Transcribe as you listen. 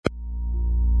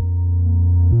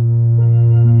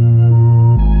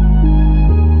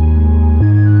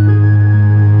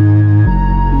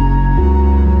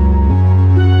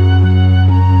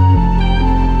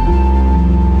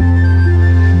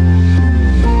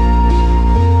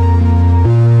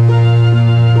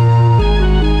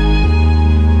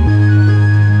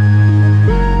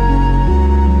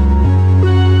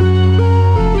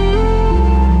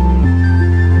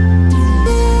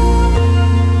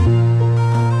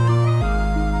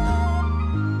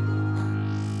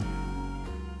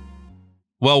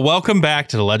Well, welcome back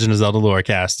to the Legend of Zelda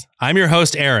Lorecast. I'm your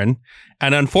host, Aaron,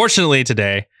 and unfortunately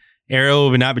today,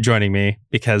 Ariel will not be joining me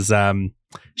because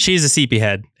she's a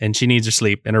sleepyhead and she needs her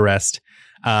sleep and a rest.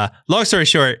 Long story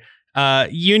short,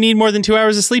 you need more than 2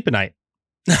 hours of sleep a night.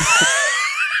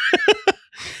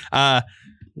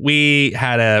 We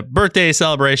had a birthday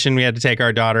celebration. We had to take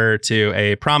our daughter to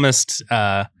a promised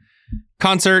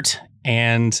concert,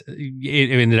 and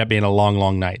it ended up being a long,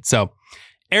 long night. So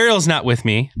Ariel's not with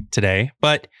me today,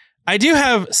 but I do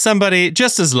have somebody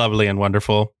just as lovely and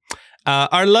wonderful.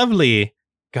 Our lovely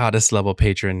goddess level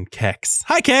patron, Kex.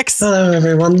 Hi, Kex. Hello,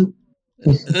 everyone.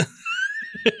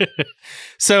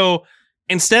 So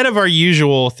instead of our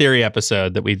usual theory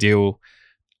episode that we do,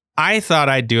 I thought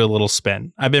I'd do a little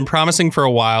spin. I've been promising for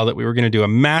a while that we were going to do a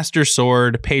Master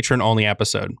Sword patron only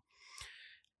episode.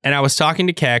 And I was talking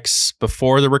to Kex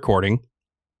before the recording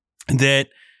that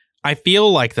I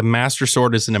feel like the Master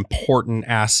Sword is an important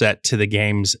asset to the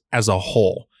games as a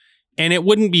whole. And it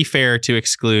wouldn't be fair to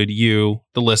exclude you,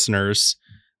 the listeners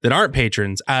that aren't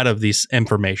patrons, out of this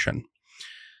information.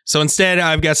 So instead,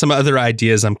 I've got some other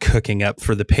ideas I'm cooking up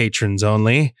for the patrons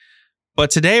only. But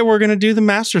today we're going to do the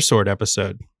Master Sword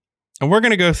episode. And we're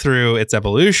going to go through its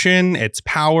evolution, its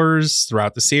powers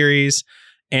throughout the series,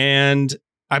 and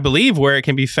I believe where it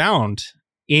can be found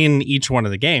in each one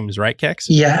of the games, right, Kex?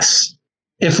 Yes.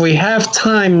 If we have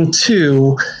time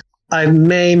to, I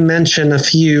may mention a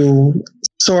few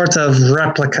sort of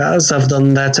replicas of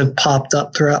them that have popped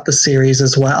up throughout the series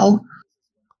as well.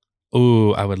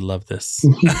 Ooh, I would love this.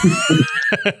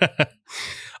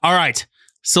 All right.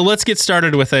 So let's get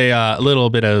started with a little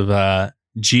bit of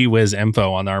G-Wiz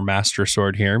info on our Master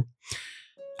Sword here.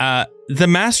 The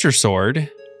Master Sword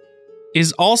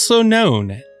is also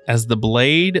known as the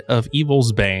Blade of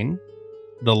Evil's Bane,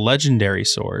 the Legendary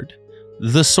Sword,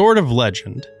 the Sword of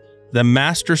Legend, the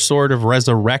Master Sword of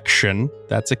Resurrection,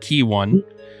 that's a key one,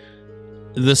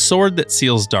 the Sword that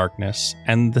Seals Darkness,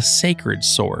 and the Sacred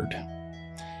Sword.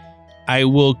 I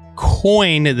will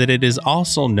coin that it is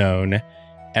also known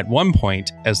at one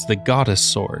point as the Goddess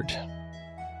Sword.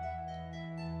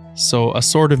 So a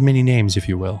sword of many names, if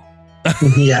you will.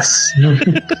 Yes.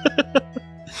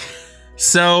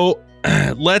 So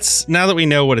let's, now that we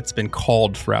know what it's been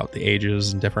called throughout the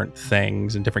ages and different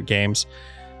things and different games,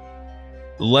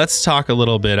 let's talk a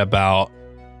little bit about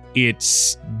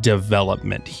its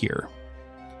development here.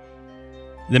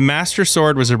 The Master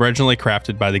Sword was originally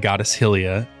crafted by the goddess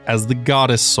Hylia as the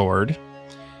Goddess Sword,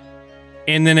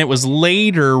 and then it was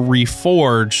later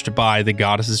reforged by the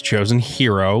goddess's chosen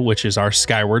hero, which is our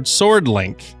Skyward Sword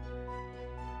Link.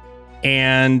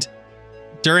 And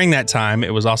during that time,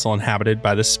 it was also inhabited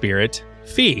by the spirit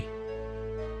Fi.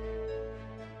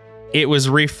 It was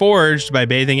reforged by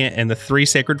bathing it in the 3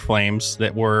 sacred flames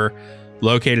that were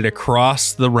located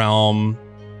across the realm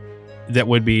that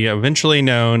would be eventually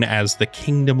known as the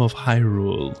Kingdom of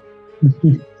Hyrule.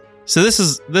 So this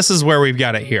is where we've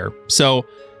got it here. So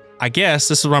I guess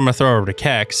this is what I'm going to throw over to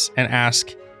Kex and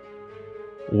ask,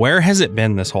 where has it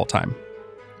been this whole time?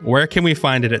 Where can we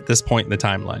find it at this point in the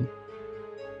timeline?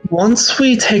 Once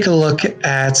we take a look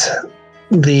at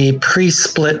the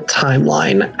pre-split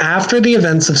timeline, after the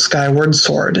events of Skyward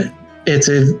Sword,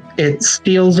 it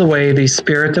steals away the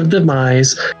Spirit of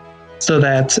Demise so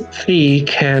that Fi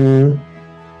can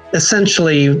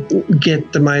essentially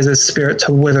get Demise's spirit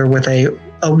to wither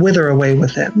away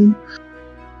with him.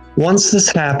 Once this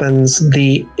happens,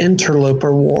 the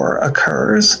Interloper War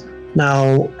occurs.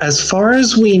 Now, as far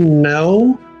as we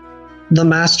know, the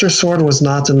Master Sword was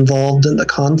not involved in the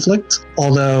conflict,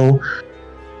 although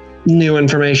new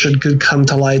information could come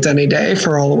to light any day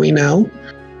for all we know.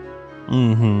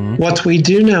 Mm-hmm. What we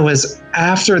do know is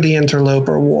after the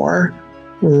Interloper War,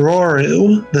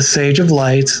 Roru, the Sage of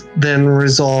Light, then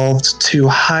resolved to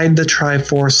hide the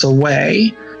Triforce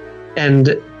away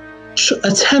and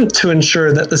attempt to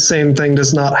ensure that the same thing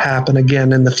does not happen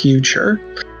again in the future.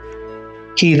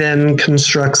 He then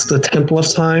constructs the Temple of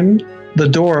Time, the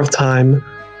Door of Time,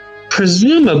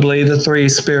 presumably the 3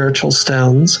 spiritual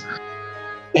stones,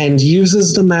 and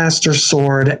uses the Master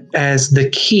Sword as the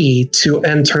key to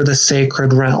enter the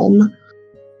sacred realm.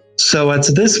 So at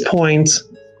this point,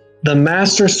 the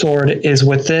Master Sword is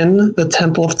within the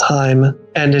Temple of Time,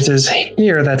 and it is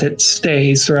here that it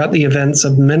stays throughout the events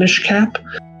of Minish Cap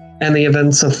and the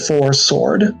events of Four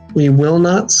Sword. We will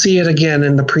not see it again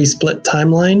in the pre-split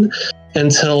timeline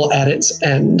until at its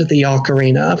end, the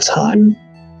Ocarina of Time.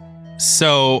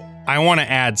 So I want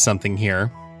to add something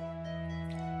here.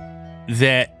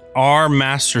 That our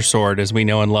Master Sword, as we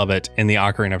know and love it in the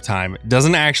Ocarina of Time,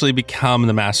 doesn't actually become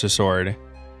the Master Sword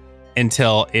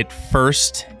until it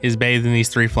first is bathed in these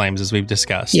 3 flames, as we've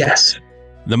discussed. Yes.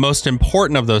 The most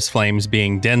important of those flames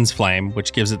being Din's flame,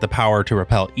 which gives it the power to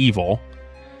repel evil,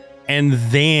 and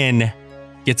then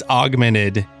gets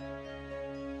augmented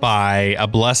by a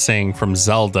blessing from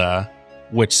Zelda,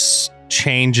 which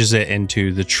changes it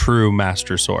into the true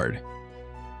Master Sword.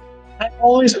 I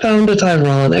always found it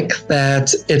ironic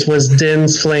that it was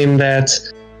Din's flame that,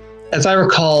 as I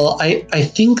recall, I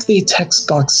think the text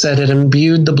box said it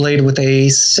imbued the blade with a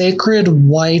sacred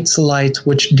white light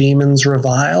which demons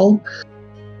revile.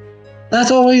 That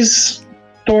always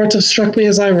sort of struck me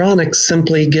as ironic,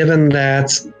 simply given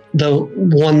that the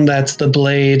one that the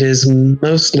blade is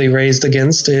mostly raised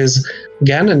against is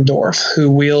Ganondorf, who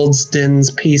wields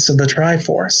Din's piece of the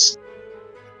Triforce.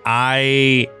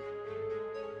 I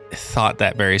thought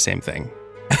that very same thing.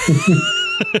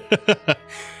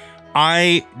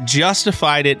 I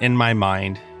justified it in my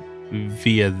mind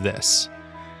via this.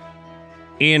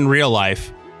 In real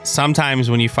life, sometimes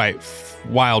when you fight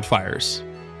wildfires,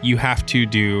 you have to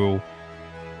do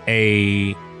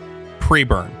a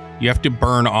pre-burn. You have to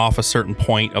burn off a certain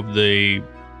point of the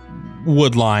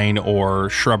wood line or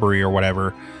shrubbery or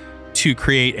whatever to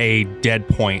create a dead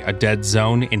point, a dead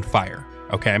zone in fire.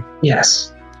 Okay?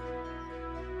 Yes.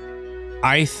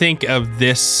 I think of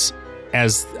this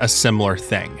as a similar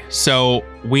thing. So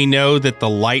we know that the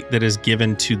light that is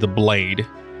given to the blade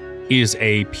is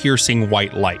a piercing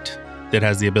white light that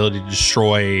has the ability to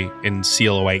destroy and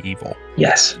seal away evil.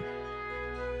 Yes.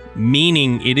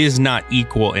 Meaning it is not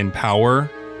equal in power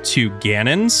to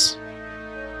Ganon's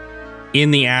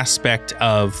in the aspect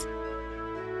of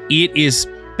it is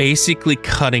basically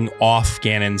cutting off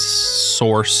Ganon's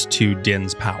source to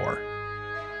Din's power.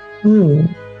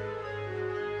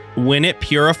 When it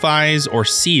purifies or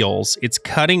seals, it's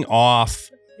cutting off.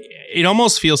 It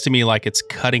almost feels to me like it's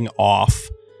cutting off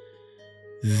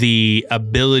the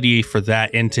ability for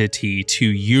that entity to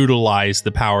utilize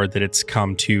the power that it's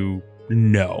come to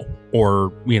know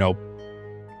or,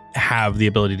 have the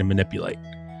ability to manipulate.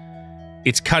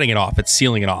 It's cutting it off. It's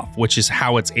sealing it off, which is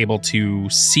how it's able to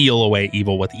seal away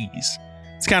evil with ease.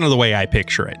 It's kind of the way I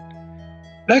picture it.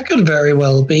 That could very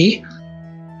well be.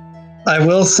 I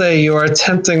will say you are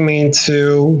tempting me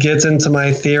to get into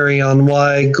my theory on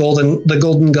why the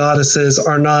golden goddesses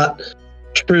are not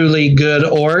truly good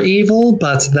or evil,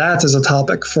 but that is a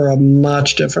topic for a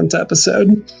much different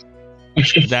episode.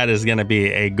 That is going to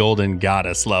be a golden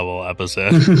goddess level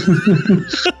episode.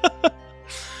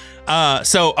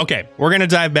 Okay, we're going to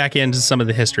dive back into some of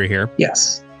the history here.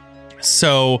 Yes.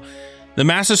 So the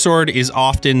Master Sword is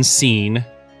often seen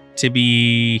to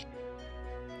be...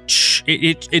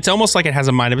 It's almost like it has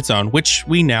a mind of its own, which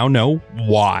we now know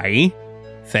why,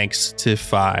 thanks to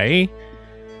Fi.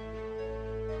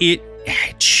 It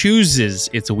chooses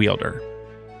its wielder.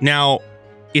 Now,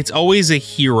 it's always a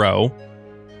hero,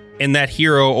 and that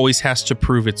hero always has to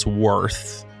prove its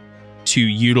worth to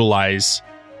utilize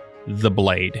the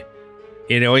blade.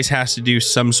 It always has to do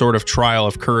some sort of trial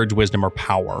of courage, wisdom, or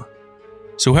power.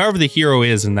 So however the hero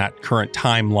is in that current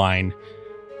timeline,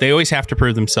 they always have to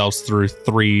prove themselves through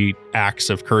 3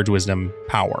 acts of courage, wisdom,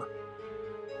 power.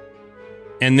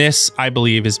 And this, I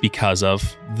believe, is because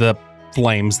of the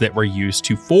flames that were used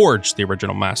to forge the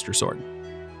original Master Sword.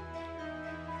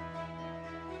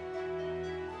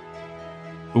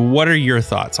 What are your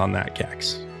thoughts on that,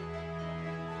 Cax?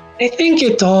 I think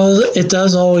it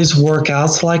does always work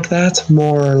out like that,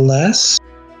 more or less,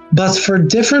 but for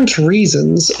different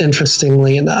reasons,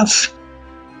 interestingly enough.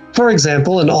 For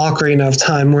example, in Ocarina of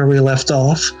Time, where we left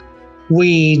off,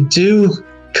 we do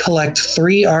collect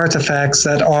 3 artifacts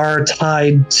that are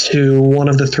tied to one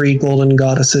of the 3 golden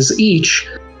goddesses each.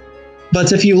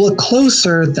 But if you look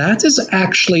closer, that is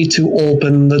actually to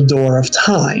open the door of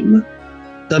time.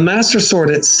 The Master Sword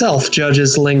itself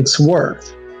judges Link's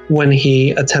worth when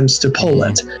he attempts to pull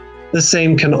it. The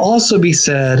same can also be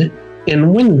said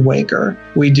in Wind Waker.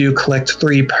 We do collect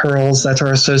 3 pearls that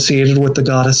are associated with the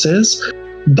goddesses,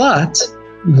 but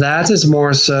that is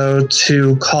more so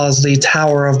to cause the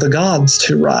Tower of the Gods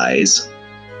to rise.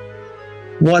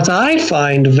 What I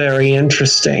find very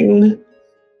interesting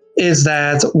is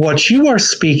that what you are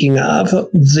speaking of,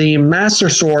 the Master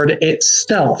Sword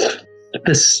itself,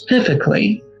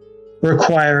 specifically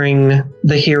requiring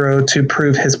the hero to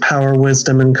prove his power,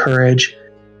 wisdom, and courage,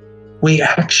 we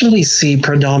actually see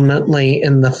predominantly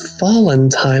in the Fallen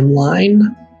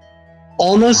timeline.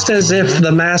 Almost as if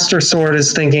the Master Sword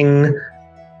is thinking,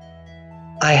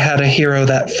 I had a hero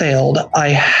that failed. I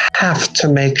have to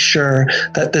make sure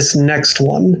that this next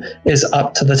one is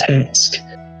up to the task.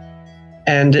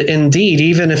 And indeed,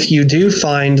 even if you do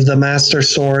find the Master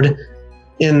Sword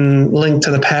in Link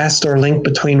to the Past or Link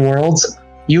Between Worlds,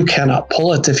 you cannot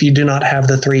pull it if you do not have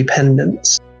the 3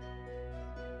 pendants.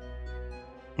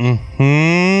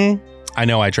 I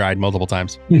know I tried multiple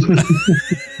times.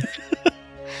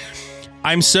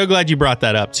 I'm so glad you brought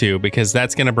that up too, because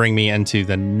that's going to bring me into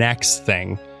the next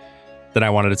thing that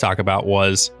I wanted to talk about.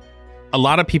 Was a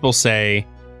lot of people say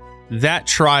that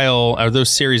trial or those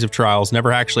series of trials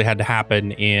never actually had to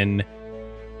happen in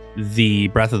the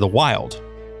Breath of the Wild.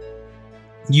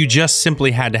 You just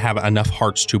simply had to have enough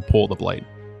hearts to pull the blade.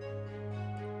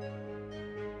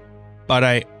 But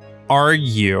I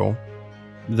argue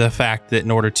the fact that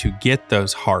in order to get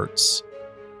those hearts,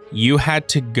 you had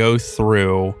to go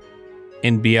through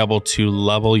and be able to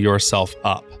level yourself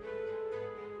up.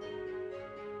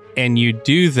 And you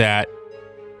do that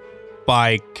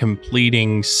by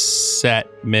completing set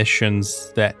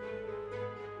missions that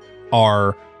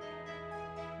are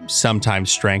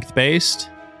sometimes strength-based,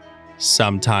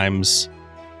 sometimes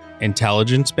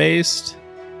intelligence-based,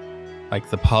 like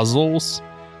the puzzles,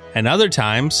 and other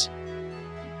times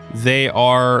they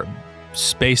are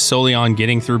based solely on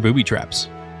getting through booby traps.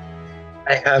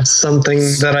 I have something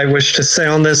that I wish to say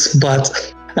on this,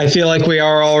 but I feel like we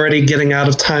are already getting out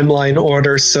of timeline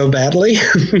order so badly.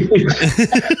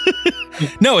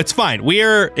 No, it's fine. We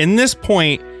are, in this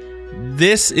point,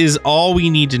 this is all we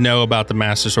need to know about the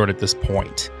Master Sword at this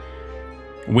point.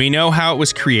 We know how it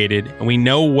was created, and we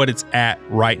know what it's at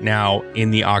right now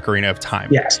in the Ocarina of Time.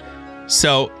 Yes.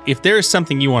 So if there is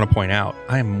something you want to point out,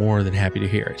 I am more than happy to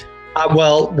hear it.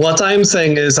 Well, what I'm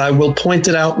saying is I will point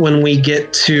it out when we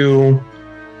get to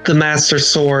the Master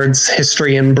Sword's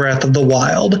history in Breath of the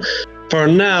Wild. For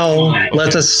now,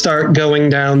 let us start going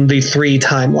down the 3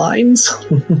 timelines.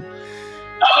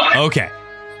 Okay.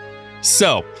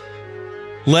 So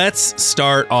let's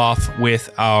start off with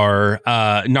our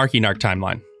Narky Narc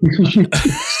timeline.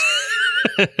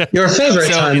 Your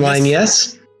favorite timeline,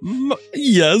 yes?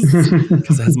 Yes,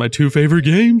 because that's my 2 favorite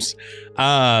games.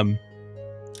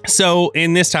 So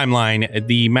in this timeline,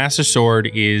 the Master Sword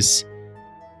is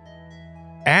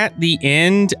at the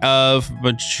end of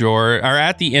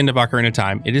Ocarina of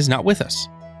Time. It is not with us.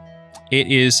 It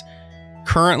is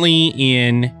currently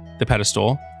in the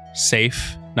pedestal,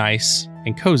 safe, nice,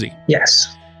 and cozy.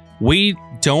 Yes. We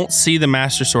don't see the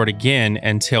Master Sword again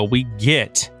until we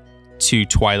get to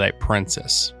Twilight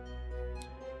Princess.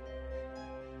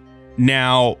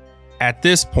 Now, at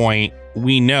this point,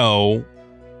 we know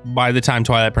by the time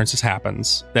Twilight Princess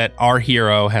happens that our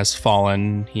hero has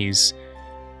fallen. He's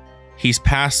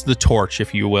passed the torch,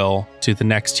 if you will, to the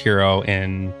next hero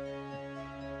in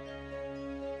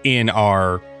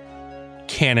our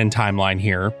canon timeline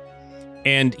here.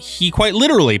 And he quite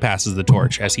literally passes the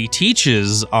torch as he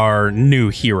teaches our new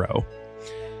hero.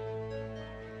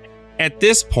 At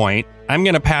this point, I'm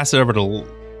going to pass it over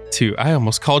to I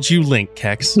almost called you Link,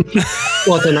 Kex.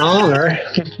 What an honor.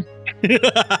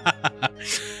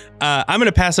 I'm going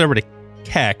to pass it over to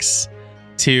Kex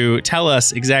to tell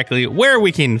us exactly where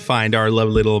we can find our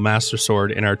lovely little Master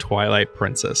Sword in our Twilight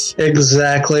Princess.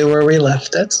 Exactly where we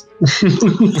left it.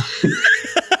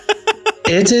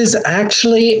 It is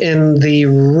actually in the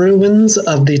ruins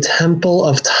of the Temple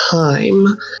of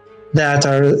Time that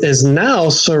is now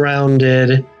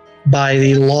surrounded by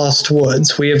the Lost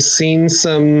Woods. We have seen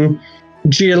some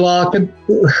geological,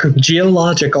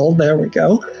 there we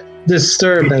go,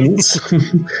 disturbance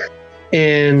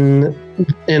in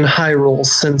Hyrule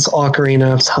since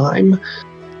Ocarina of Time.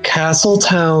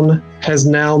 Castletown has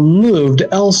now moved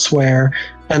elsewhere,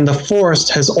 and the forest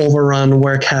has overrun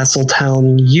where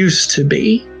Castletown used to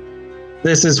be.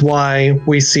 This is why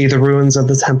we see the ruins of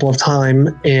the Temple of Time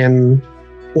in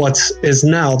what is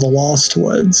now the Lost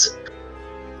Woods.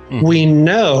 We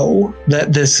know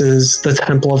that this is the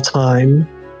Temple of Time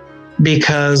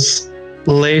because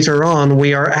later on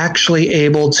we are actually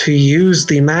able to use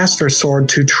the Master Sword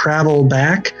to travel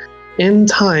back in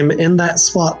time in that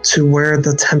spot to where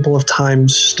the Temple of Time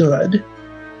stood.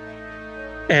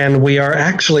 And we are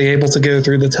actually able to go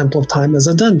through the Temple of Time as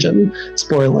a dungeon.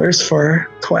 Spoilers for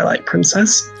Twilight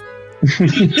Princess.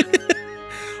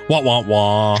 Wah, wah,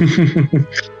 wah.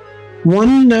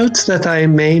 One note that I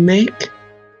may make.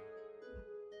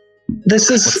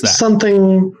 This is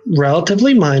something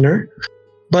relatively minor,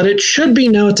 but it should be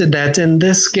noted that in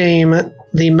this game,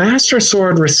 the Master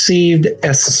Sword received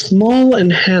a small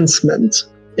enhancement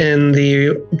in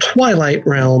the Twilight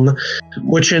Realm,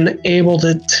 which enabled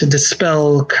it to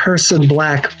dispel cursed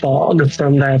black fog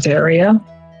from that area.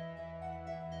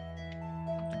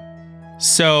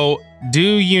 So, do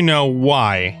you know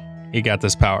why he got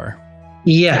this power?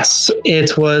 Yes,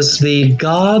 it was the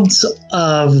gods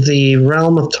of the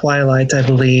realm of Twilight, I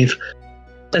believe,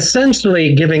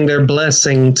 essentially giving their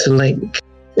blessing to Link,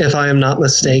 if I am not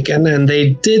mistaken. And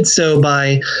they did so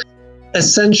by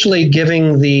essentially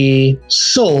giving the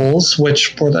souls,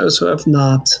 which for those who have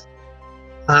not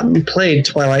played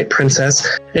Twilight Princess,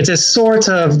 it is sort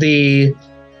of the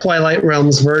Twilight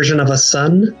Realm's version of a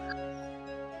sun.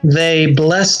 They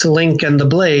blessed Link and the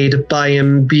blade by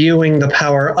imbuing the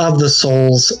power of the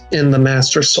souls in the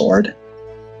Master Sword.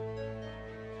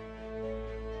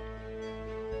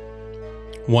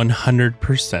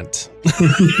 100%.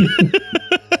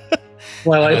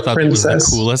 Twilight I thought Princess. That was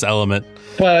the coolest element.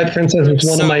 Twilight Princess is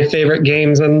one of my favorite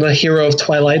games, and the hero of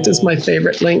Twilight is my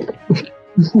favorite Link.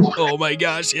 Oh my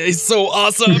gosh, yeah, he's so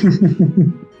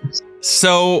awesome.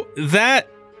 So that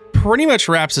pretty much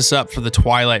wraps us up for the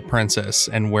Twilight Princess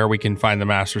and where we can find the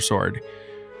Master Sword.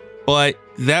 But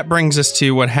that brings us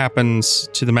to what happens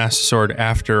to the Master Sword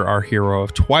after our hero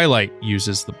of Twilight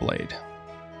uses the blade.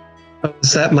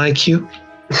 Is that my cue?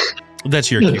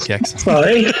 That's your cue, Kex.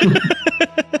 Sorry.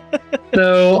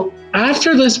 So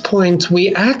after this point,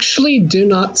 we actually do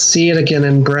not see it again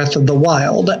in Breath of the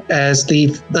Wild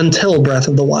until Breath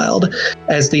of the Wild,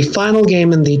 as the final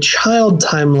game in the child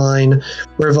timeline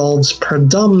revolves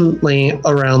predominantly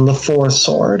around the Fourth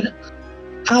Sword.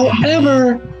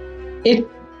 However,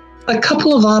 a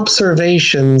couple of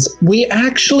observations. We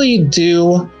actually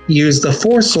do use the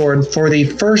Fourth Sword for the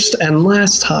first and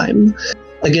last time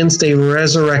against a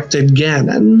resurrected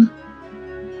Ganon.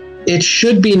 It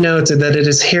should be noted that it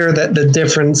is here that the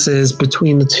differences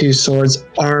between the two swords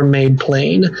are made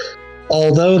plain.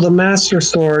 Although the Master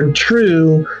Sword,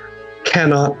 true,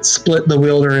 cannot split the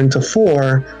wielder into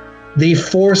four, the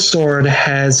Fourth Sword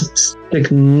has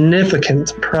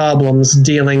significant problems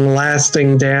dealing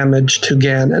lasting damage to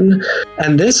Ganon.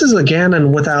 And this is a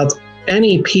Ganon without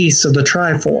any piece of the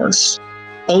Triforce.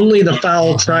 Only the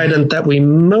foul trident that we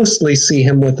mostly see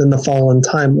him with in the Fallen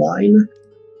timeline.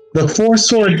 The Fourth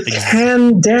Sword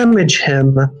can damage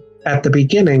him at the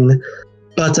beginning,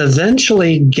 but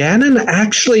eventually Ganon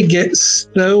actually gets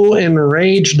so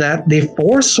enraged that the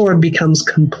Fourth Sword becomes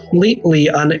completely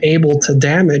unable to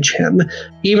damage him,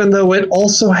 even though it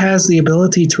also has the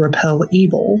ability to repel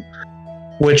evil,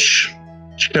 which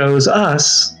shows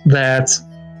us that,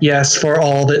 yes, for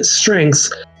all of its strengths,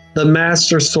 the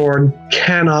Master Sword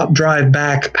cannot drive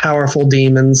back powerful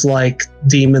demons like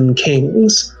Demon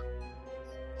Kings.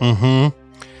 Mm-hmm.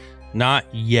 Not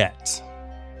yet.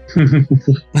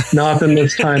 Not in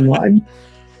this timeline.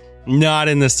 Not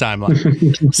in this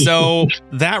timeline. So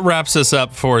that wraps us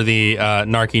up for the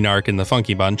Narky Nark and the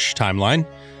Funky Bunch timeline.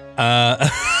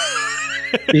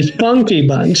 The Funky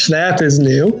Bunch, that is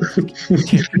new.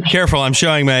 Careful, I'm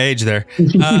showing my age there.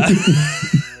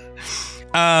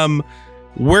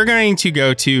 We're going to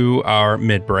go to our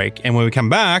mid-break, and when we come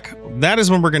back, that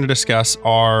is when we're going to discuss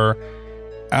our...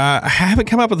 I haven't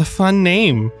come up with a fun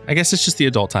name. I guess it's just the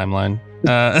adult timeline.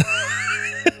 The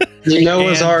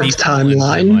Noah's Ark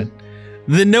timeline.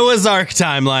 The Noah's Ark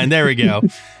timeline. There we go.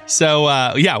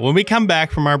 So yeah, when we come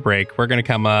back from our break, we're gonna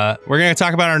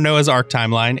talk about our Noah's Ark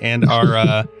timeline and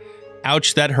our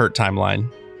ouch that hurt timeline.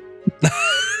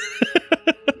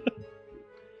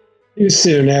 Too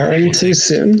soon, Aaron. Too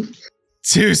soon.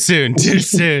 Too soon. Too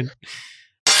soon.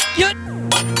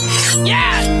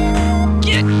 Yeah.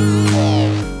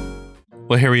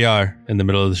 Well, here we are in the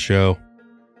middle of the show.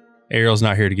 Ariel's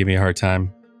not here to give me a hard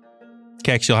time.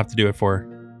 Kex, you'll have to do it for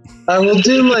her. I will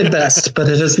do my best, but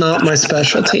it is not my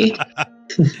specialty.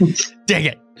 Dang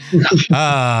it.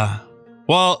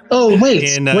 Well. Oh,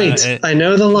 wait. I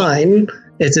know the line.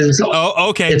 It is. Oh,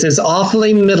 okay. It is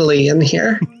awfully middly in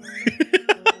here.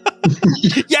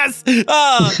 Yes.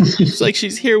 It's like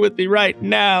she's here with me right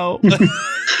now.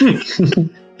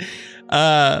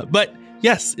 But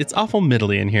yes, it's awful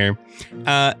middly in here.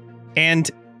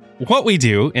 And what we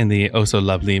do in the oh so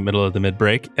lovely middle of the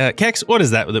mid-break, Kex, what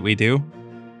is that we do?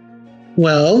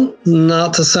 Well,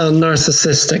 not to sound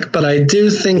narcissistic, but I do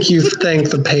think you thank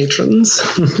the patrons.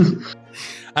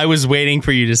 I was waiting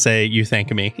for you to say you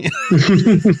thank me.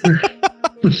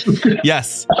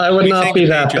 Yes. I would not be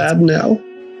that bad, no.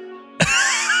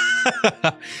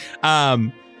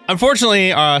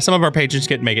 Unfortunately, some of our patrons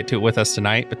couldn't make it with us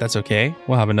tonight, but that's okay.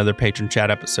 We'll have another patron chat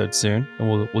episode soon,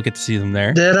 and we'll get to see them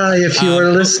there. Deadeye, if you are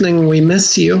listening, we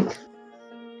miss you.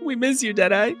 We miss you,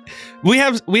 Deadeye. We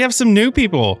have some new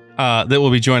people that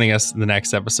will be joining us in the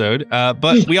next episode,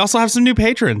 but we also have some new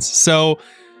patrons. So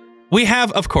we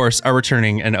have, of course, our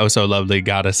returning and oh so lovely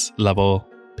goddess level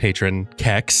patron,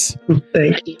 Kex.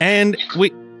 Thank you. And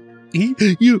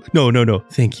no,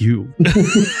 thank you.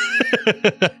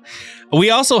 We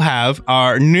also have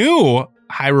our new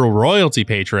Hyrule Royalty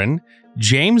patron,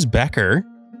 James Becker,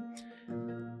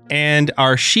 and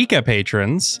our Sheikah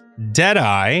patrons,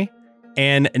 Deadeye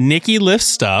and Nikki Lift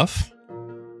Stuff,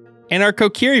 and our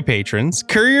Kokiri patrons,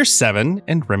 Courier7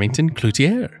 and Remington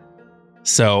Cloutier.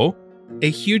 So, a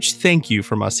huge thank you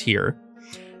from us here.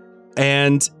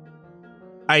 And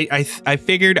I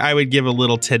figured I would give a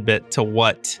little tidbit to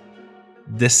what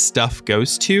this stuff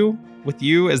goes to with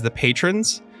you as the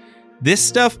patrons. This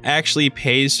stuff actually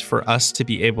pays for us to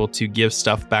be able to give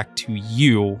stuff back to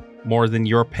you more than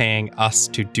you're paying us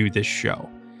to do this show.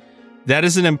 That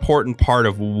is an important part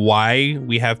of why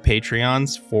we have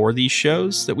Patreons for these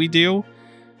shows that we do,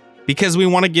 because we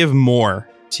want to give more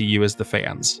to you as the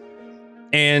fans.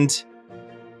 And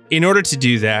in order to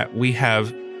do that, we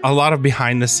have a lot of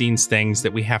behind the scenes things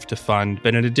that we have to fund.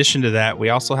 But in addition to that, we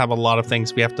also have a lot of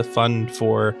things we have to fund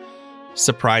for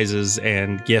surprises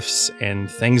and gifts and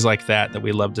things like that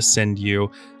we love to send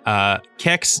you.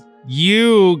 Kex,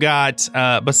 you got,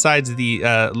 besides the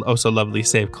oh so lovely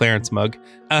Save Clarence mug,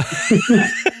 I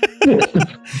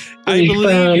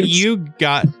believe you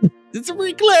got... It's a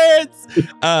free Clarence!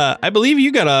 I believe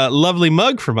you got a lovely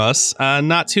mug from us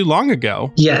not too long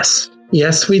ago. Yes,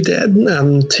 we did.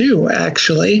 2,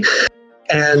 actually.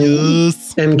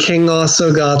 And King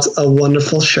also got a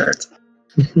wonderful shirt.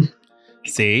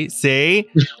 See?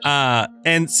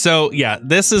 And so, yeah,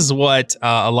 this is what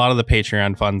a lot of the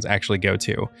Patreon funds actually go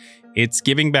to. It's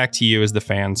giving back to you as the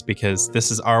fans, because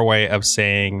this is our way of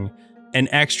saying an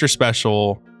extra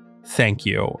special thank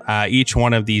you. Each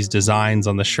one of these designs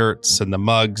on the shirts and the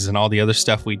mugs and all the other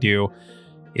stuff we do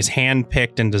is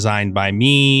handpicked and designed by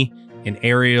me and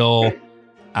Ariel.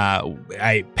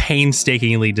 I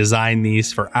painstakingly designed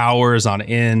these for hours on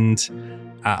end.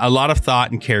 A lot of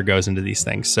thought and care goes into these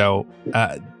things. So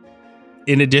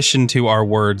in addition to our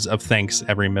words of thanks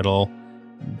every middle,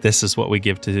 this is what we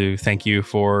give to thank you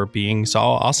for being so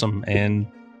awesome and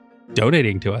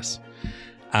donating to us.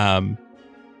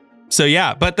 So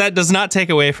yeah, but that does not take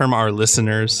away from our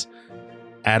listeners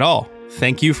at all.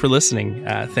 Thank you for listening.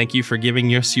 Thank you for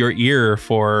giving us your ear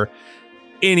for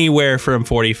anywhere from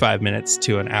 45 minutes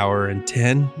to an hour and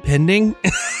 10, pending.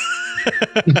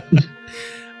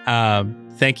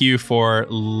 Thank you for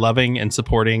loving and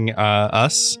supporting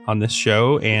us on this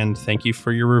show, and thank you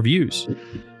for your reviews,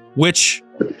 which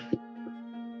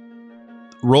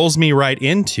rolls me right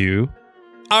into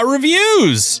our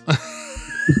reviews.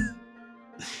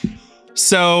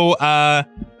 So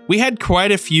we had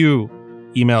quite a few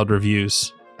emailed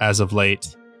reviews as of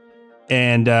late,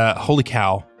 and holy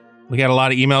cow, we got a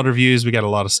lot of emailed reviews. We got a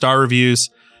lot of star reviews.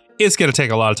 It's going to take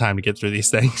a lot of time to get through these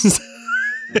things.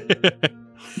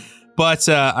 But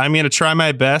I'm going to try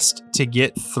my best to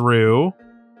get through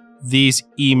these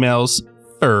emails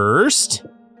first,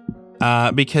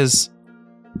 because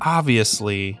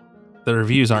obviously the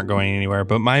reviews aren't going anywhere,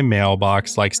 but my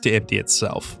mailbox likes to empty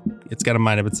itself. It's got a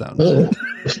mind of its own.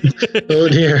 Oh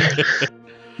dear.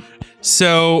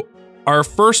 So our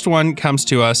first one comes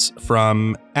to us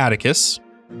from Atticus.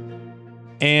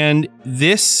 And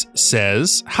this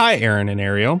says, "Hi, Aaron and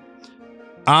Ariel.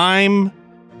 I'm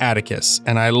Atticus,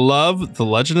 and I love The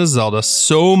Legend of Zelda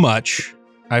so much.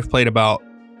 I've played about,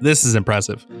 this is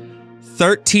impressive,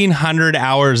 1,300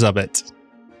 hours of it.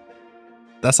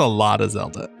 That's a lot of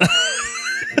Zelda.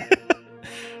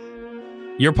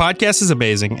 Your podcast is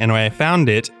amazing, and when I found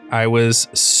it, I was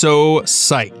so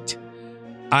psyched.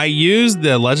 I used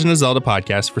the Legend of Zelda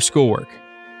podcast for schoolwork,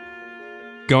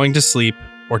 going to sleep,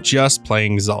 or just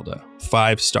playing Zelda.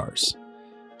 5 stars.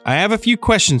 I have a few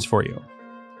questions for you.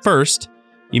 First,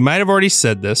 you might have already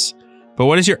said this, but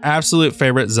what is your absolute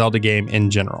favorite Zelda game in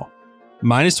general?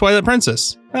 Mine is Twilight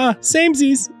Princess.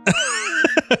 Samesies.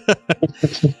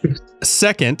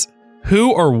 Second,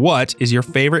 who or what is your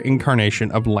favorite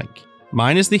incarnation of Link?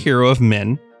 Mine is the hero of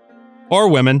men or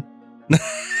women.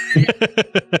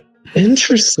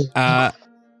 Interesting. I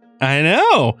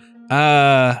know.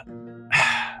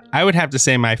 I would have to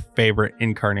say my favorite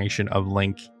incarnation of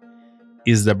Link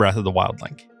is the Breath of the Wild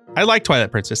Link. I like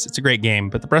Twilight Princess. It's a great game,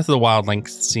 but the Breath of the Wild Link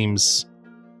seems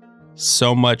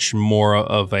so much more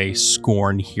of a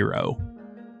scorn hero.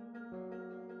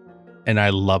 And I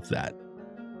love that.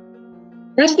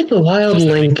 Breath of the Wild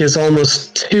Link is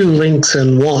almost 2 links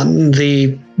in one.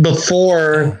 The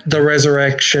before the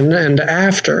resurrection and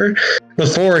after.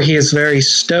 Before, he is very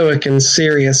stoic and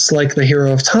serious like the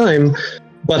hero of time,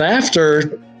 but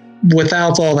after,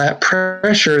 without all that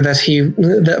pressure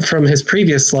that from his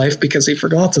previous life, because he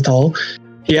forgot it all,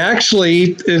 he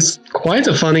actually is quite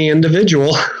a funny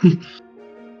individual.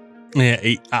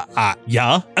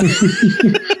 Yeah.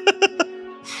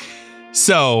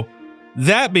 So,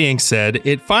 that being said,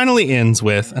 it finally ends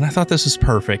with, and I thought this was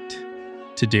perfect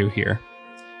to do here.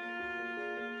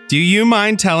 Do you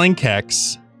mind telling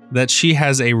Kex that she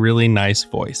has a really nice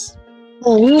voice?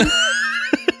 Oh.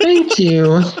 Thank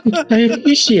you. I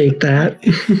appreciate that.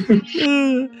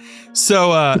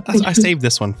 So I saved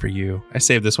this one for you. I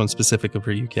saved this one specifically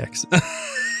for you, Kix.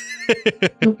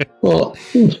 Well,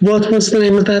 what was the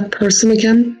name of that person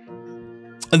again?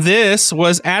 This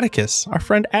was Atticus, our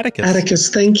friend Atticus. Atticus,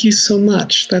 thank you so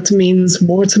much. That means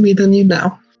more to me than you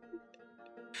know.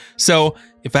 So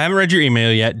if I haven't read your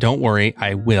email yet, don't worry,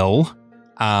 I will.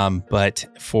 But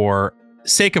for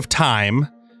sake of time,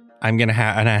 I'm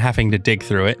having to dig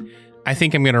through it. I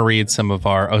think I'm gonna read some of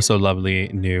our oh so lovely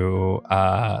new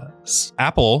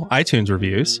Apple iTunes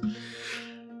reviews,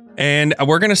 and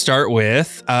we're gonna start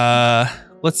with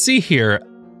let's see here.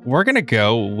 We're gonna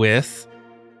go with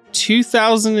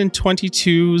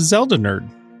 2022 Zelda Nerd.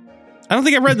 I don't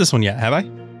think I've read this one yet, have I?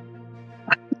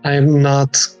 I'm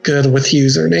not good with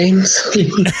usernames.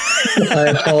 I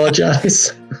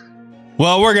apologize.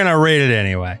 Well, we're gonna rate it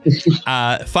anyway.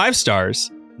 5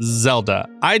 stars. Zelda.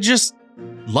 I just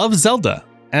love Zelda,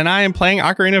 and I am playing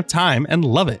Ocarina of Time and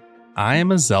love it. I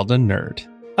am a Zelda nerd.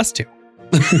 Us too.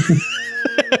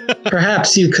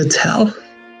 Perhaps you could tell.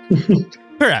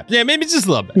 Perhaps. Yeah, maybe just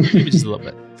a little bit. Maybe just a little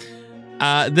bit.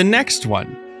 The next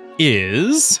one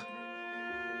is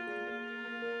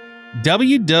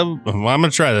WW. Well, I'm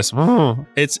gonna try this.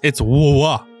 It's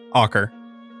Walker,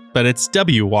 but it's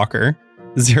W Walker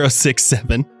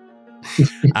 067.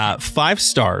 5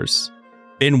 stars.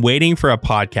 Been waiting for a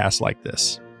podcast like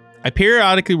this. I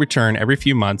periodically return every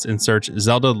few months and search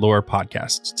Zelda lore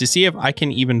podcasts to see if I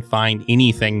can even find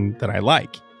anything that I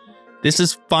like. This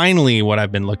is finally what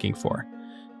I've been looking for.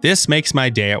 This makes my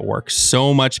day at work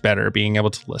so much better being able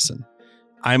to listen.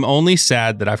 I'm only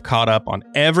sad that I've caught up on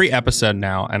every episode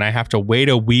now and I have to wait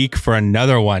a week for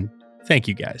another one. Thank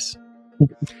you guys.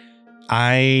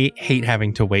 I hate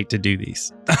having to wait to do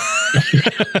these.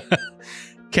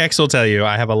 Kex will tell you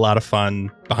I have a lot of fun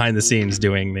behind the scenes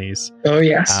doing these. Oh,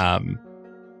 yes.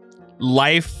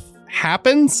 Life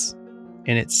happens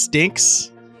and it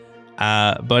stinks,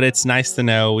 but it's nice to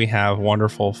know we have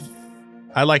wonderful,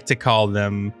 I like to call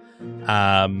them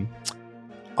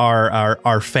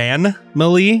our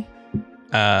family,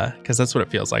 because that's what it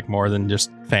feels like more than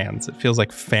just fans. It feels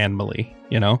like family,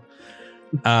 you know?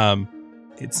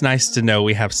 It's nice to know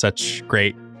we have such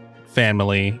great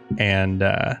family, and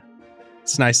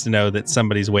it's nice to know that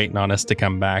somebody's waiting on us to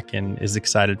come back and is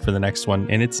excited for the next one.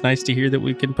 And it's nice to hear that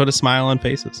we can put a smile on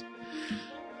faces.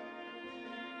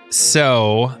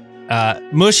 So,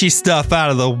 mushy stuff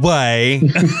out of the way.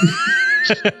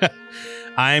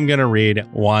 I'm going to read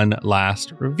one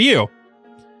last review.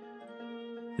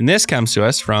 And this comes to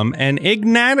us from an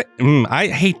I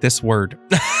hate this word.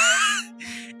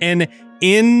 An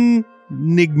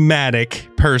enigmatic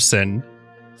person.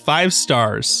 5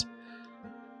 stars.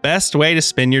 Best way to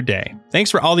spend your day. Thanks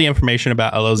for all the information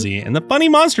about LOZ and the funny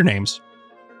monster names.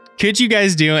 Could you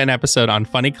guys do an episode on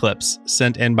funny clips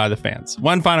sent in by the fans?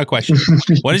 One final question.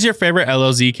 What is your favorite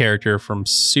LOZ character from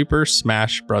Super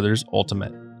Smash Bros.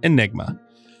 Ultimate? Enigma.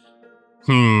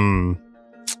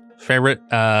 Favorite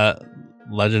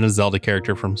Legend of Zelda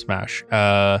character from Smash?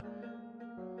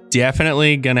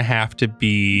 Definitely gonna have to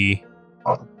be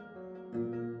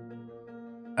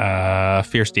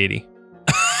Fierce Deity.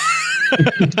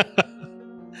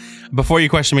 Before you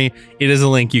question me, it is a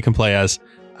Link you can play as.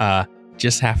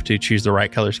 Just have to choose the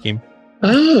right color scheme.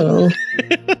 Oh.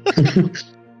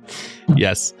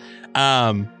 Yes.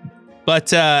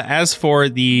 But as for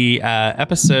the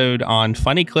episode on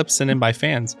funny clips sent in by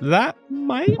fans, that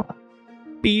might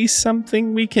be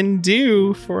something we can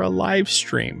do for a live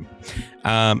stream.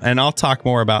 And I'll talk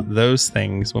more about those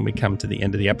things when we come to the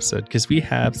end of the episode, because we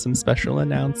have some special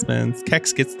announcements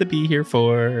Kex gets to be here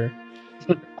for.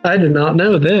 I did not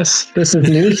know this. This is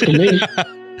news to me.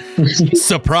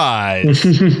 Surprise.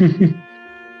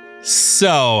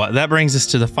 So that brings us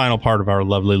to the final part of our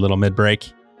lovely little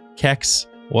mid-break. Kex,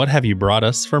 what have you brought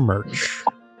us for merch?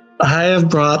 I have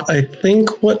brought, I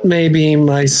think, what may be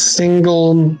my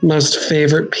single most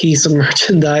favorite piece of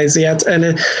merchandise yet. And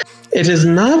it is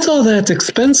not all that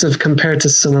expensive compared to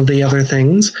some of the other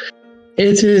things.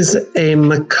 It is a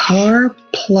Makar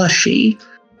plushie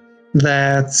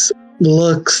that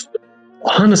looks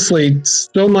honestly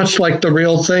so much like the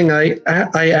real thing. I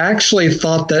actually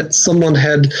thought that someone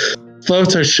had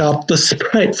photoshopped the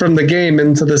sprite from the game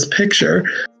into this picture.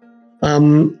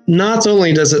 Not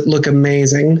only does it look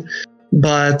amazing,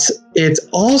 but it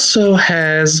also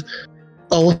has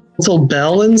a little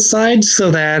bell inside so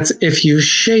that if you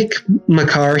shake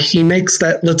Makar, he makes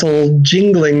that little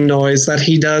jingling noise that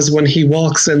he does when he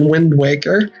walks in Wind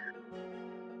Waker.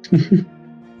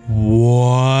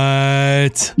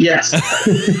 What? Yes.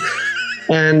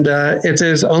 And it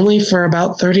is only for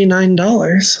about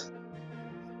 $39.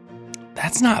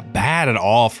 That's not bad at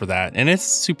all for that. And it's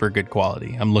super good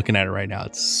quality. I'm looking at it right now.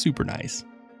 It's super nice.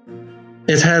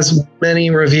 It has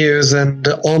many reviews, and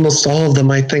almost all of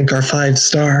them I think are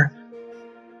 5-star.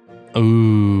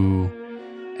 Ooh.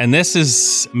 And this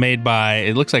is made by,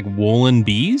 it looks like Woolen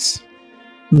Bees.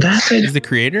 That is the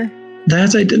creator?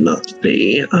 That I did not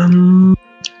see.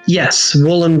 Yes,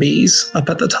 Woolen Bees up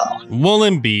at the top.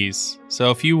 Woolen Bees.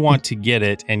 So if you want to get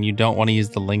it and you don't want to use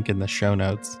the link in the show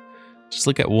notes, just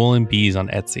look at Woolen Bees on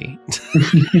Etsy.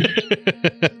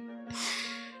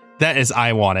 That is,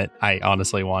 I want it. I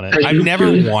honestly want it. I've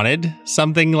never wanted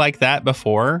something like that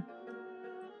before,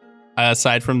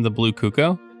 aside from the Blue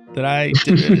Cuckoo that I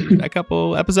did a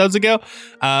couple episodes ago.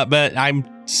 But I'm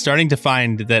starting to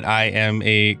find that I am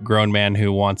a grown man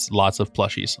who wants lots of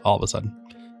plushies all of a sudden.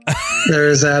 There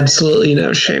is absolutely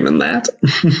no shame in that.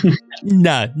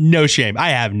 No shame. I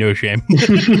have no shame.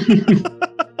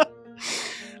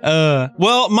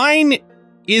 Well, mine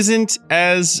isn't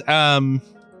as,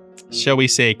 shall we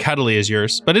say, cuddly as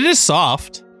yours, but it is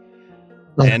soft.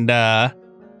 Oh. And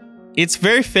it's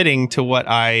very fitting to what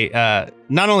I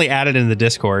not only added in the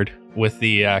Discord with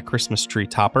the Christmas tree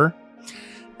topper,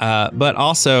 but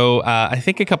also I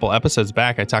think a couple episodes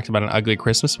back, I talked about an ugly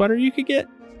Christmas sweater you could get.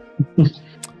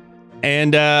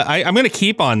 And I'm going to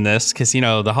keep on this because, you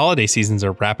know, the holiday seasons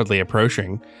are rapidly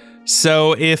approaching.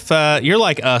 So if you're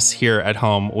like us here at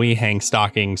home, we hang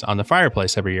stockings on the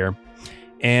fireplace every year.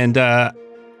 And,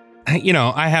 you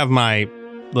know, I have my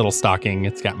little stocking.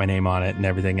 It's got my name on it and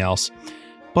everything else.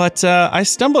 But I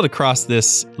stumbled across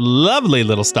this lovely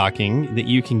little stocking that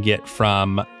you can get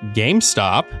from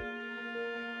GameStop.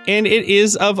 And it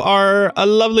is of our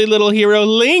lovely little hero,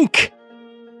 Link,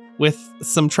 with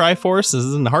some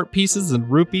Triforces and heart pieces and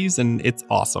rupees. And it's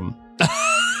awesome.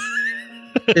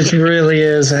 It really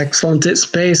is excellent. It's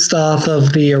based off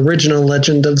of the original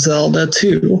Legend of Zelda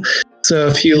 2. So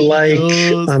if you like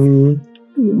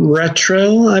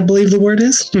retro, I believe the word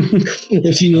is.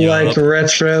 If you like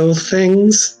retro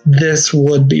things, this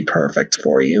would be perfect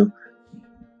for you.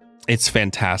 It's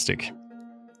fantastic.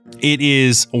 It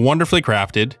is wonderfully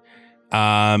crafted.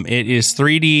 It is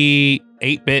 3D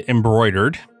 8-bit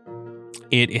embroidered.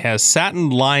 It has satin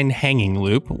line hanging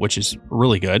loop, which is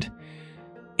really good.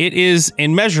 It is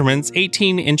in measurements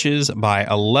 18 inches by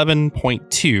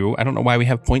 11.2. I don't know why we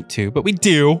have 0.2, but we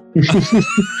do.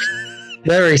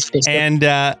 Very specific. And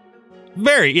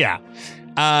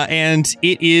and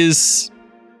it is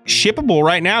shippable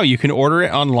right now. You can order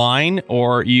it online,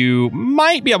 or you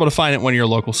might be able to find it in one of your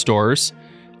local stores.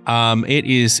 It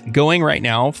is going right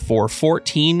now for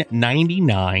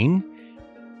 $14.99.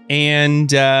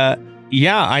 And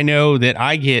yeah, I know that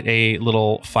I get a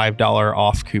little $5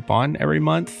 off coupon every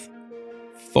month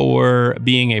for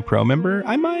being a pro member.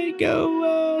 I might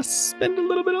go spend a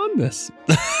little bit on this.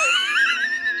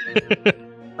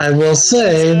 I will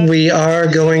say we are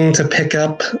going to pick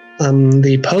up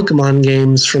the Pokemon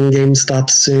games from GameStop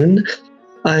soon.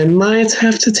 I might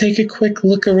have to take a quick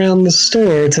look around the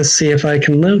store to see if I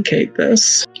can locate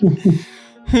this.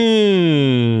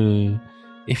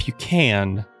 If you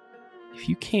can,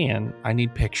 I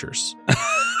need pictures.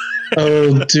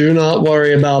 Oh, do not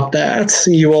worry about that.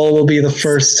 You all will be the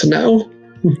first to know.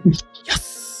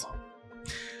 Yes.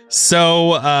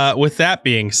 So, with that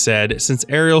being said, since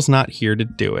Ariel's not here to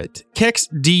do it, Kix,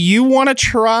 do you want to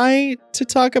try to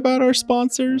talk about our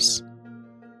sponsors?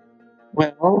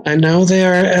 Well, I know they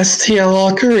are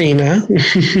STL Ocarina.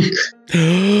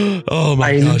 Oh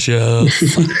my gosh,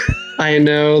 yes. I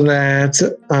know that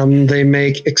they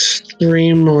make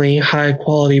extremely high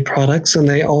quality products, and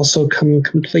they also come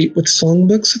complete with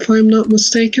songbooks, if I'm not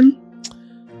mistaken.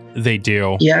 They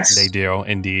do. Yes. They do,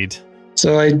 indeed.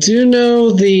 So I do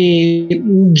know the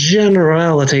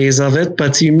generalities of it,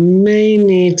 but you may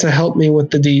need to help me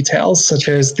with the details, such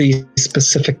as the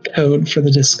specific code for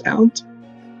the discount.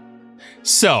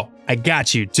 So, I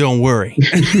got you. Don't worry.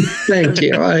 Thank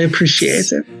you. I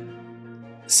appreciate it.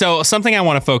 So something I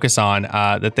want to focus on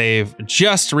that they've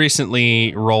just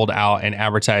recently rolled out in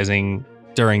advertising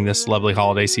during this lovely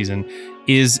holiday season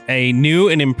is a new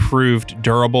and improved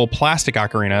durable plastic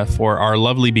ocarina for our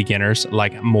lovely beginners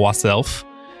like myself.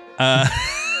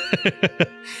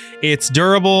 It's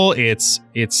durable. It's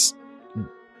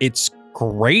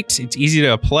great. It's easy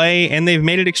to play, and they've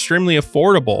made it extremely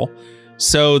affordable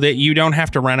so that you don't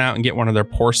have to run out and get one of their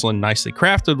porcelain nicely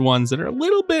crafted ones that are a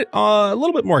little bit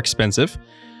more expensive.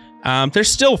 They're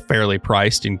still fairly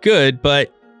priced and good,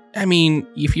 but I mean,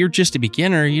 if you're just a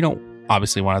beginner, you don't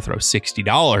obviously want to throw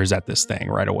 $60 at this thing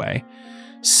right away.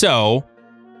 So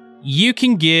you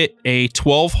can get a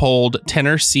 12-hold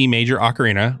tenor C major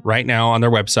ocarina right now on their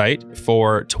website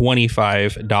for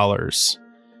 $25.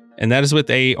 And that is with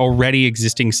a already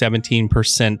existing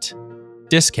 17%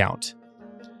 discount.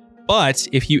 But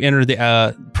if you enter the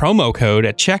promo code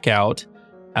at checkout,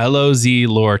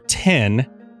 LOZLore10,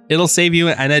 it'll save you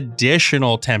an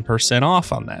additional 10%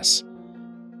 off on this.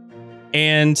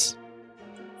 And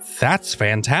that's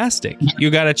fantastic. You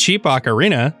got a cheap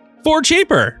ocarina for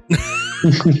cheaper.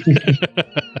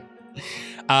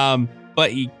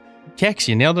 But Kex,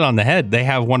 you nailed it on the head. They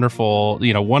have wonderful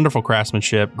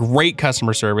craftsmanship, great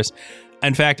customer service.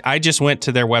 In fact, I just went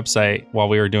to their website while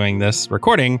we were doing this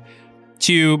recording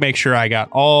to make sure I got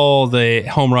all the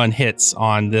home run hits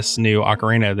on this new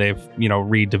ocarina they've,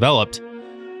 redeveloped.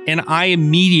 And I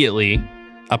immediately,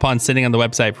 upon sitting on the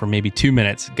website for maybe 2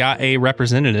 minutes, got a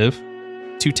representative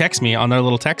to text me on their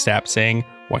little text app saying,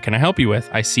 "What can I help you with?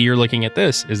 I see you're looking at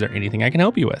this. Is there anything I can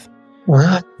help you with?"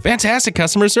 What? Fantastic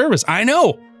customer service. I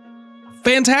know.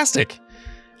 Fantastic.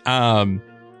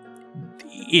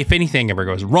 If anything ever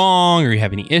goes wrong or you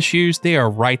have any issues, they are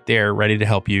right there ready to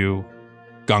help you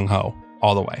gung-ho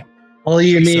all the way. All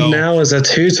you need now is a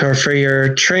tutor for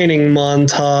your training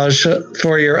montage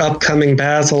for your upcoming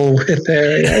battle with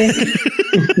Ariel.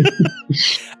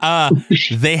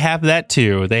 They have that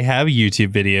too. They have YouTube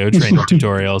video training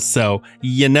tutorials, so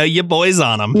your boy's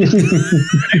on them.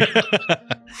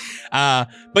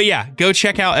 But yeah, go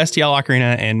check out STL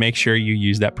Ocarina and make sure you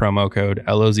use that promo code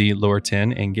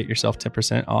LOZLore10 and get yourself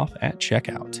 10% off at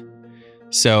checkout.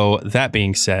 So that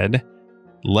being said,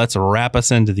 let's wrap us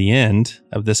into the end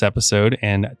of this episode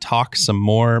and talk some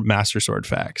more Master Sword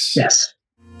facts. Yes.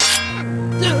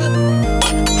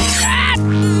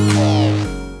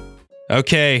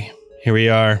 Okay, here we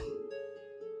are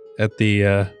at the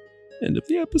end of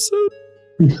the episode.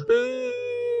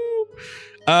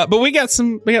 But we got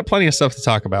plenty of stuff to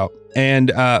talk about.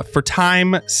 And for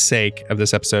time's sake of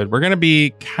this episode, we're going to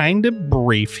be kind of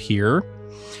brief here.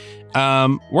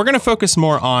 We're going to focus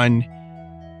more on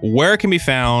where it can be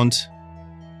found,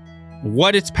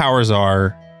 what its powers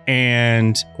are,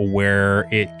 and where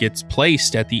it gets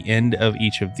placed at the end of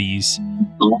each of these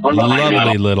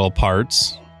lovely little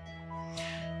parts.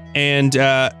 And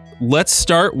let's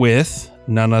start with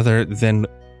none other than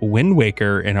Wind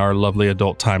Waker in our lovely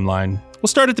adult timeline. We'll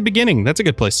start at the beginning. That's a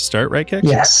good place to start, right, Kex?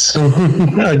 Yes.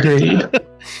 Agreed.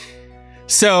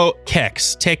 So,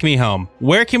 Kex, take me home.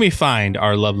 Where can we find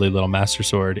our lovely little Master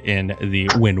Sword in the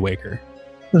Wind Waker?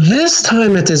 This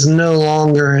time it is no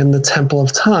longer in the Temple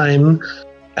of Time,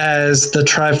 as the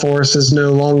Triforce is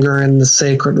no longer in the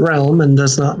Sacred Realm and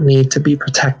does not need to be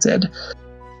protected.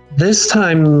 This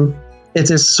time it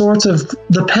is sort of,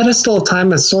 the Pedestal of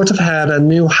Time has sort of had a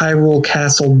new Hyrule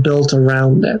Castle built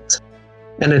around it.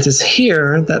 And it is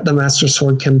here that the Master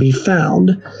Sword can be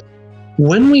found.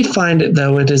 When we find it,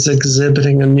 though, it is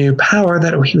exhibiting a new power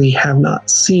that we have not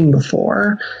seen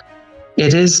before.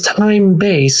 It is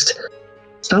time-based.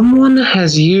 Someone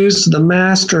has used the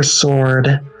Master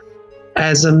Sword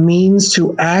as a means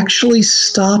to actually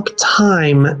stop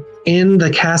time in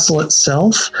the castle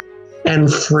itself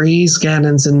and freeze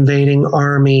Ganon's invading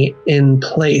army in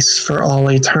place for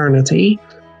all eternity.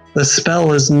 The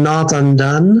spell is not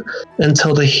undone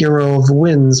until the Hero of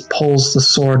Winds pulls the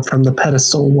sword from the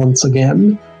pedestal once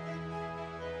again.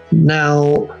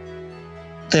 Now,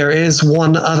 there is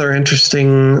one other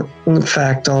interesting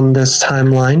fact on this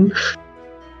timeline.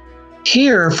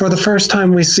 Here, for the first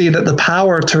time, we see that the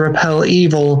power to repel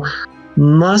evil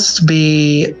must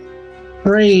be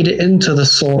prayed into the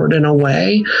sword in a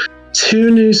way.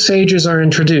 2 new sages are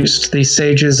introduced, the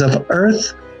Sages of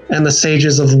Earth and the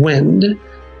Sages of Wind.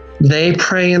 They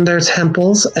pray in their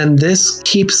temples, and this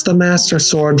keeps the Master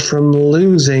Sword from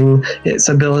losing its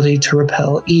ability to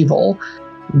repel evil.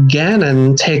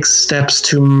 Ganon takes steps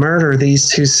to murder these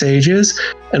 2 sages,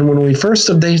 and when we first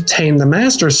obtain the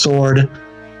Master Sword,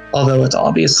 although it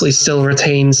obviously still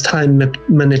retains time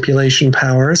manipulation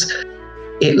powers,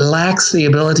 it lacks the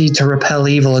ability to repel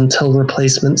evil until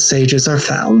replacement sages are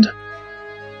found.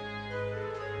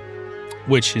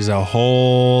 Which is a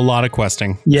whole lot of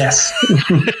questing. Yes.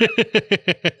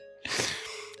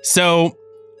 So,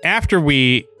 after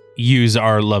we use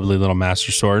our lovely little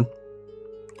Master Sword,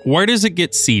 where does it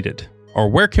get seated? Or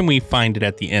where can we find it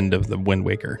at the end of the Wind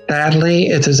Waker? Sadly,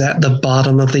 it is at the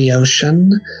bottom of the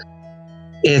ocean.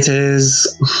 It is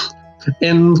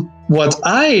in what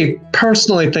I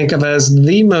personally think of as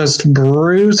the most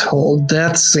brutal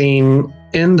death scene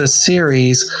in the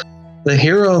series. The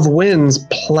Hero of Winds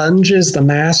plunges the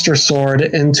Master Sword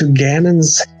into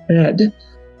Ganon's head,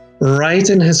 right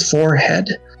in his forehead.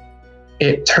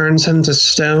 It turns him to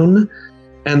stone,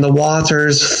 and the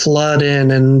waters flood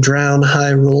in and drown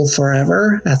Hyrule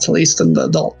forever, at least in the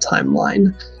adult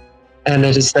timeline. And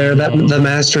it is there that the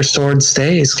Master Sword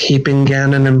stays, keeping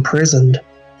Ganon imprisoned.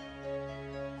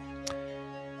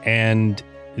 And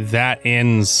that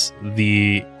ends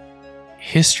the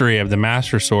history of the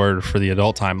Master Sword for the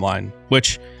adult timeline,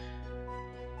 which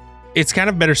it's kind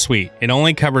of bittersweet. It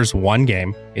only covers one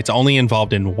game. It's only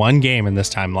involved in one game in this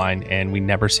timeline, and we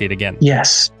never see it again.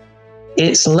 Yes.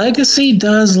 Its legacy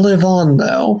does live on,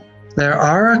 though. There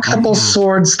are a couple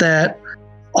swords that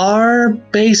are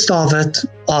based off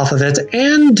of it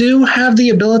and do have the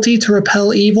ability to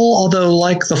repel evil, although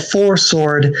like the Four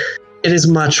Sword, it is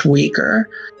much weaker.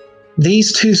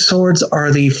 These two swords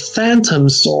are the Phantom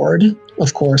Sword,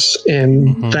 of course,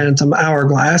 in Phantom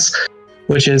Hourglass,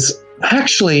 which is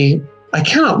actually, I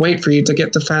cannot wait for you to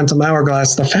get to Phantom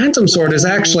Hourglass. The Phantom Sword is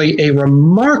actually a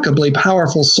remarkably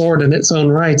powerful sword in its own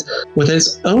right, with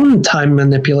its own time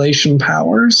manipulation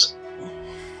powers.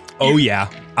 Oh yeah,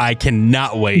 I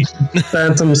cannot wait.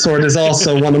 Phantom Sword is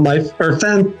also one of my,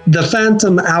 the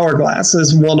Phantom Hourglass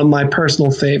is one of my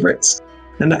personal favorites.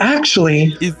 And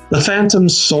actually, the Phantom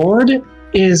Sword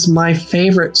is my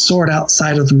favorite sword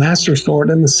outside of the Master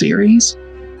Sword in the series.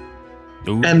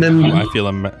 Ooh, and then I feel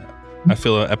an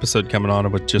episode coming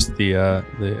on with just the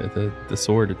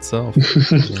sword itself.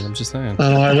 I'm just saying.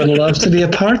 Oh, I would love to be a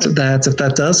part of that if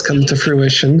that does come to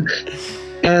fruition.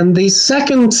 And the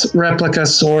second replica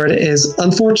sword is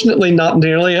unfortunately not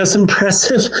nearly as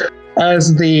impressive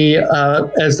as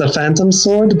the Phantom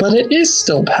Sword, but it is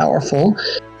still powerful.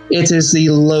 It is the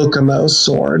Lokomo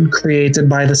Sword, created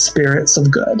by the Spirits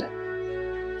of Good.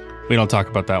 We don't talk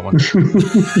about that one.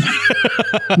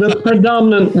 The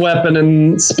predominant weapon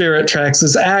in Spirit Tracks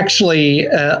is actually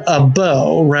a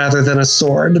bow rather than a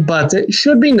sword, but it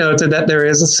should be noted that there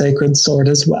is a sacred sword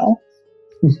as well.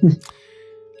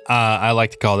 I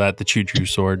like to call that the Choo-Choo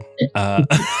Sword. That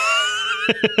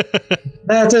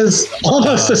is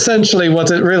almost essentially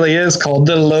what it really is called,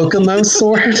 the Lokomo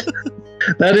Sword.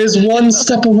 That is one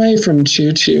step away from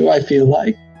Choo-Choo, I feel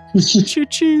like.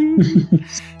 Choo-choo.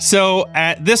 So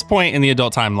at this point in the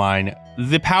adult timeline,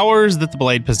 the powers that the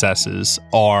blade possesses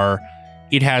are,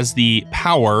 it has the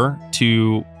power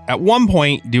to, at one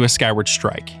point, do a skyward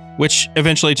strike, which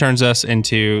eventually turns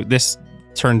into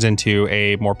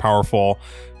a more powerful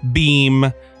beam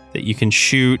that you can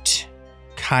shoot,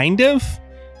 kind of.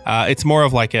 It's more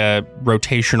of like a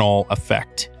rotational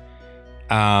effect.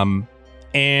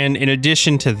 And in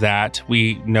addition to that,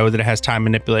 we know that it has time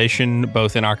manipulation,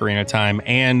 both in Ocarina of Time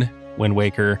and Wind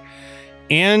Waker,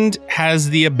 and has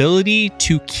the ability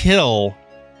to kill.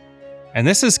 And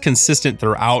this is consistent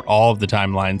throughout all of the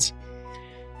timelines.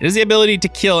 It has the ability to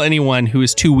kill anyone who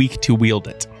is too weak to wield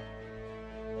it.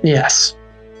 Yes.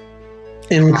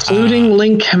 Including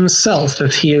Link himself,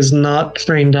 if he is not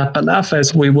trained up enough,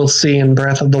 as we will see in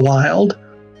Breath of the Wild.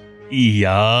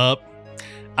 Yup.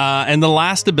 And the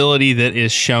last ability that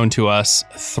is shown to us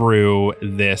through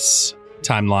this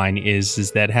timeline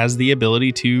is that it has the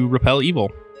ability to repel evil,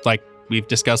 like we've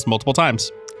discussed multiple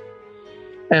times.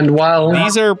 And while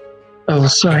these are... Oh,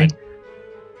 sorry.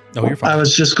 Oh, you're fine. I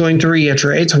was just going to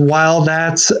reiterate, while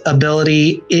that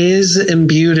ability is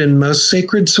imbued in most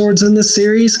sacred swords in the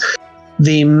series,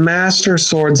 the Master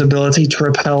Sword's ability to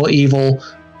repel evil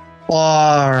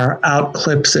far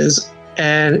eclipses,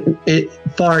 any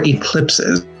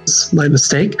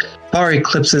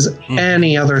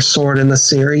other sword in the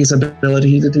series'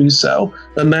 ability to do so.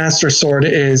 The Master Sword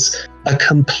is a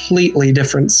completely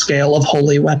different scale of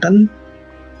holy weapon.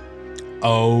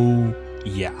 Oh,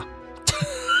 yeah.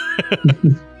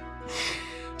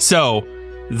 So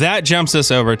that jumps us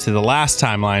over to the last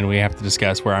timeline we have to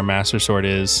discuss, where our Master Sword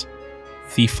is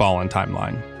the Fallen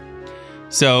timeline.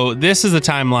 So this is the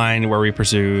timeline where we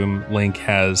presume Link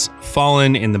has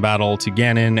fallen in the battle to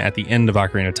Ganon at the end of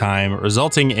Ocarina of Time,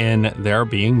 resulting in there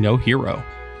being no hero.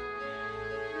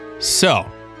 So,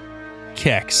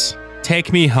 Kex,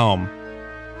 take me home.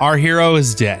 Our hero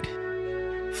is dead,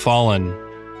 fallen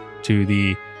to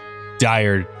the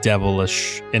dire,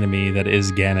 devilish enemy that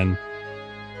is Ganon,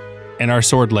 and our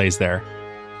sword lays there.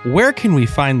 Where can we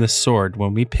find this sword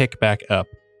when we pick back up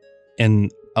in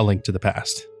A Link to the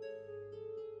Past?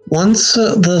 Once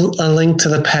A Link to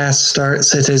the Past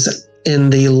starts, it is in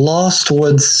the Lost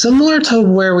Woods, similar to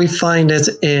where we find it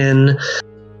in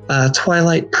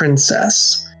Twilight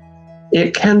Princess.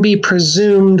 It can be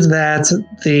presumed that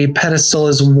the pedestal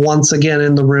is once again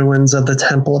in the ruins of the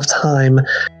Temple of Time,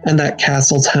 and that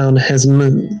Castletown has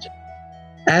moved.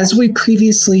 As we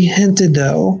previously hinted,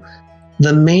 though,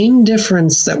 the main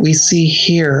difference that we see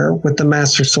here with the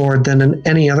Master Sword than in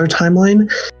any other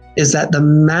timeline is that the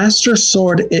Master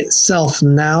Sword itself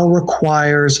now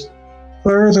requires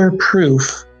further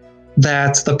proof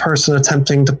that the person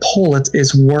attempting to pull it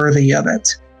is worthy of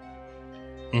it.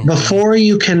 Mm-hmm. Before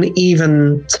you can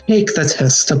even take the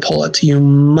test to pull it, you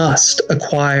must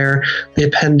acquire the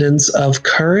appendants of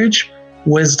courage,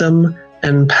 wisdom,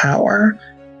 and power.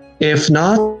 If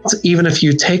not, even if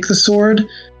you take the sword,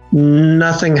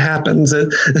 nothing happens.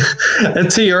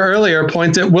 To your earlier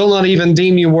point, it will not even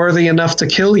deem you worthy enough to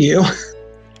kill you.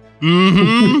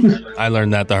 Mm-hmm. I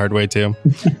learned that the hard way too.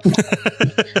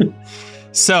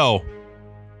 So,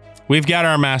 we've got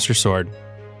our Master Sword.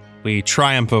 We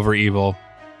triumph over evil.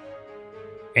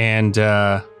 And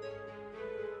then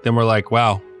we're like,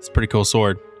 wow, it's a pretty cool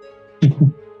sword.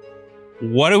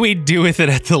 What do we do with it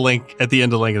at the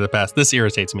end of Link of the Past? This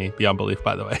irritates me beyond belief,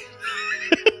 by the way.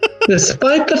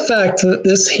 Despite the fact that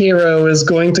this hero is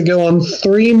going to go on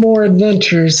 3 more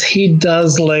adventures, he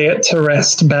does lay it to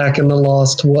rest back in the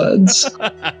Lost Woods.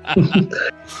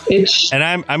 And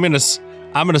I'm gonna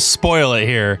spoil it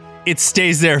here. It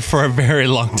stays there for a very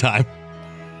long time.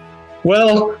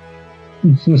 Well,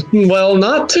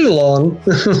 not too long.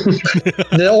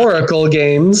 The Oracle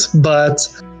games, but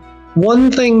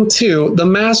one thing too, the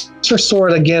Master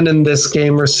Sword again in this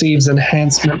game receives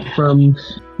enhancement from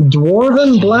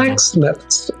Dwarven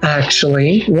Blacksmiths,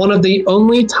 actually. One of the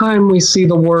only time we see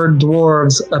the word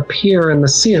dwarves appear in the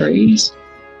series.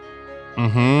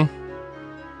 Mm-hmm.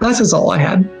 That is all I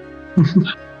had.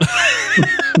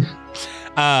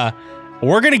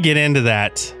 We're going to get into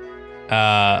that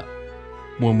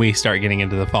when we start getting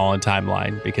into the Fallen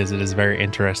timeline, because it is very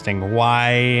interesting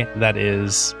why that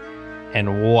is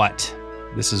and what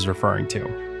this is referring to.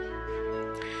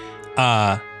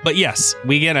 But yes,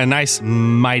 we get a nice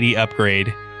mighty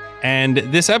upgrade, and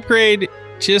this upgrade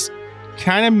just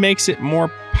kind of makes it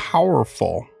more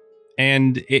powerful,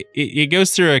 and it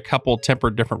goes through a couple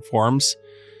tempered different forms,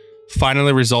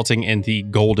 finally resulting in the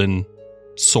Golden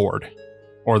Sword,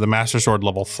 or the Master Sword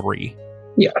level 3.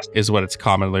 Yeah, is what it's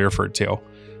commonly referred to.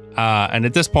 And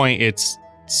at this point, it's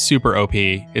super OP.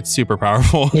 It's super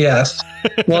powerful. Yes,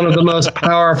 one of the most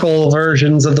powerful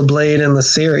versions of the blade in the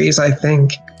series, I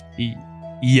think.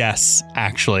 Yes,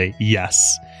 actually,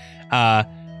 yes.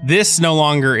 This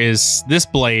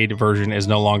blade version is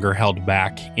no longer held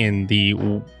back in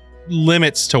the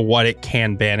limits to what it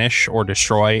can banish or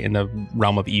destroy in the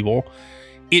realm of evil.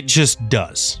 It just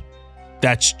does.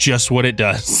 That's just what it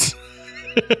does.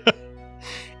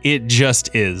 It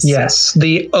just is. Yes,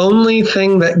 the only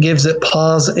thing that gives it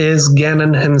pause is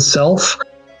Ganon himself.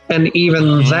 And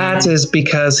even that is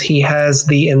because he has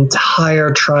the entire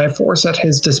Triforce at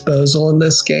his disposal in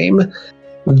this game.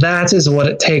 That is what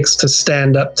it takes to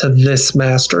stand up to this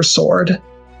Master Sword.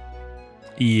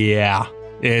 Yeah,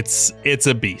 it's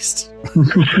a beast.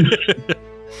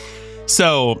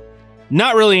 So,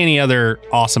 not really any other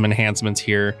awesome enhancements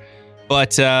here,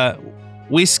 but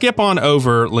we skip on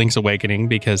over Link's Awakening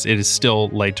because it is still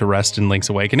laid to rest in Link's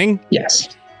Awakening. Yes.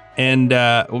 And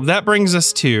that brings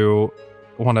us to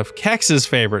one of Kex's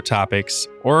favorite topics,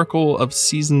 Oracle of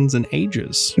Seasons and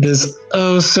Ages. It is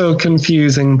oh so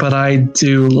confusing, but I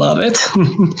do love it.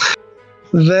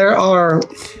 There are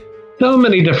so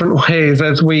many different ways,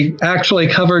 as we actually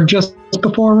covered just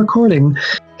before recording,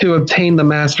 to obtain the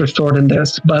Master Sword in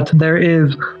this, but there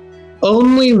is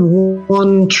only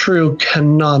one true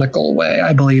canonical way,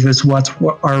 I believe, is what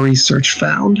our research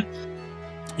found.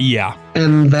 Yeah.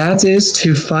 And that is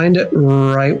to find it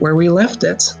right where we left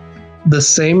it. The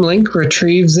same Link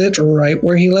retrieves it right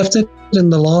where he left it in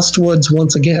the Lost Woods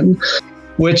once again,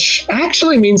 which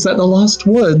actually means that the Lost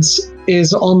Woods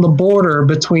is on the border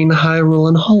between Hyrule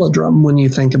and Holodrum when you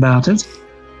think about it.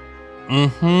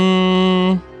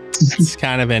 Mm-hmm. It's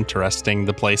kind of interesting,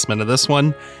 the placement of this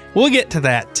one. We'll get to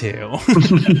that too.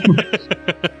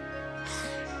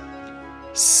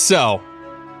 So,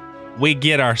 we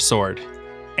get our sword.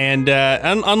 And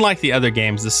unlike the other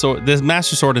games, the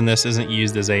Master Sword in this isn't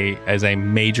used as a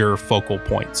major focal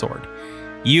point sword.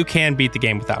 You can beat the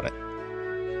game without it.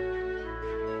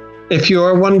 If you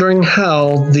are wondering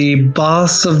how, the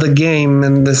boss of the game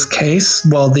in this case,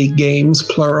 well, the games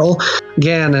plural,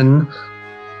 Ganon,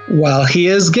 while he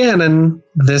is Ganon,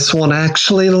 this one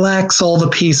actually lacks all the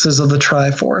pieces of the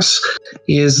Triforce.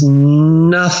 He is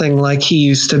nothing like he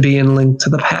used to be in Link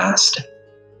to the Past.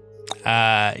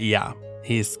 Yeah.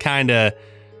 He's kind of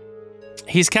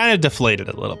deflated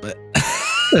a little bit.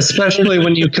 Especially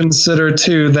when you consider,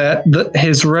 too, that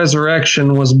his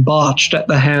resurrection was botched at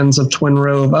the hands of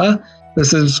Twinrova.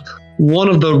 This is one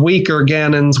of the weaker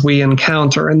Ganons we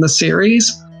encounter in the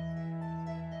series.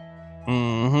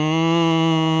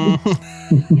 Mm-hmm.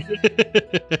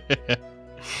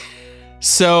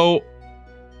 So,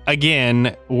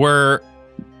 again, we're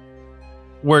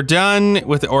done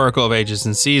with the Oracle of Ages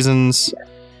and Seasons.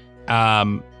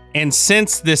 And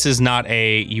since this is not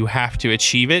a you have to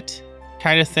achieve it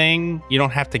kind of thing, you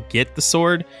don't have to get the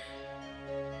sword.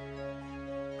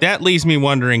 That leaves me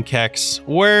wondering, Kex,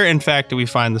 where in fact do we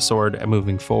find the sword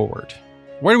moving forward?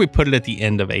 Where do we put it at the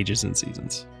end of Ages and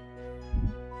Seasons?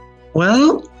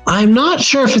 Well, I'm not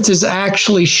sure if it is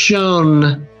actually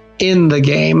shown in the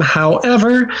game.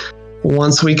 However,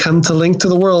 once we come to Link to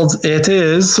the Worlds, it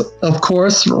is, of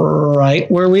course,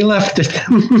 right where we left it.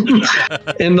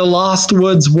 In the Lost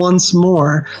Woods once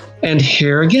more. And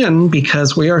here again,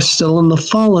 because we are still in the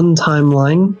Fallen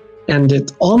timeline, and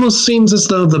it almost seems as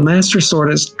though the Master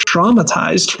Sword is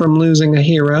traumatized from losing a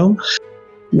hero.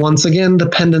 Once again, the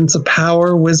pendants of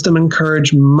power, wisdom, and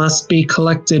courage must be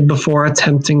collected before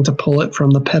attempting to pull it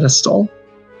from the pedestal.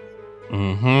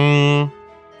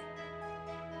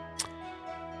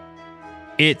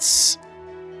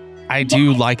 I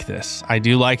do like this.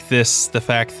 The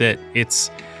fact that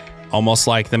it's almost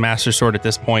like the Master Sword at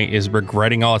this point is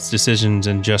regretting all its decisions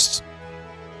and just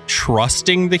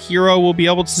trusting the hero will be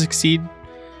able to succeed.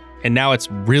 And now it's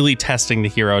really testing the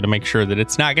hero to make sure that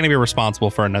it's not going to be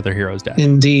responsible for another hero's death.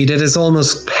 Indeed, it is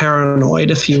almost paranoid,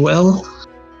 if you will.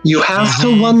 You have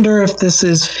to wonder if this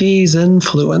is Fi's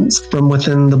influence from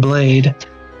within the blade.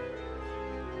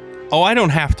 Oh, I don't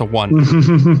have to wonder.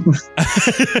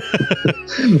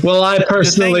 Well, I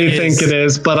personally think it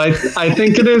is, but I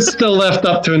think it is still left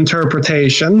up to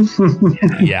interpretation.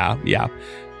 Yeah.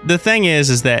 The thing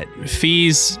is that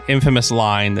Fi's infamous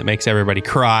line that makes everybody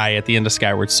cry at the end of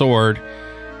Skyward Sword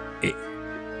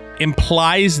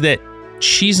implies that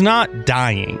she's not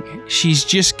dying. She's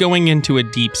just going into a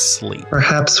deep sleep.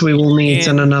 Perhaps we will meet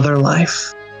in another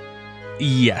life.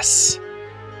 Yes.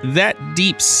 That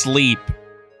deep sleep,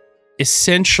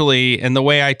 essentially, and the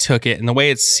way I took it and the way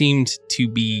it seemed to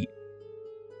be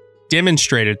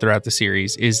demonstrated throughout the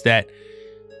series, is that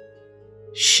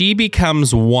she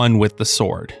becomes one with the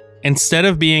sword. Instead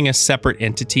of being a separate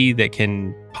entity that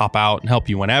can pop out and help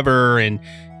you whenever and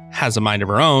has a mind of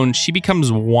her own, she becomes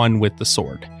one with the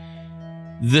sword.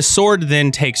 The sword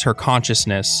then takes her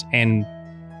consciousness and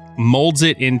molds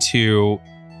it into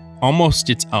almost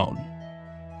its own.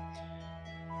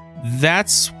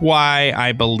 That's why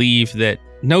I believe that,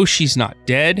 no, she's not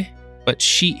dead, but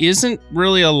she isn't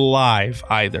really alive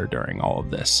either during all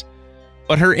of this.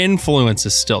 But her influence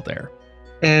is still there.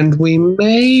 And we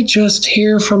may just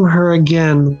hear from her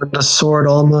again when the sword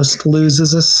almost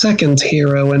loses a second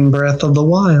hero in Breath of the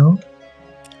Wild.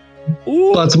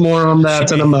 Ooh, but more on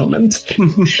that in a moment.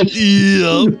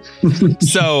 Yep.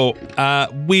 So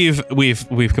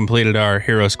we've completed our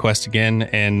hero's quest again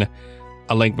in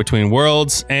A Link Between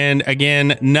Worlds, and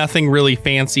again, nothing really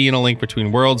fancy in A Link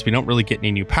Between Worlds. We don't really get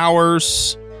any new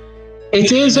powers.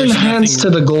 It is enhanced to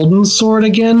the golden sword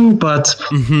again, but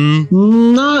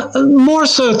not more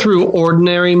so through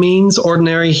ordinary means,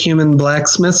 ordinary human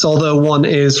blacksmiths, although one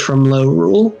is from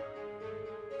Lorule.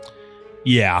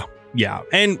 Yeah.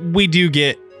 And we do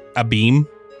get a beam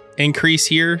increase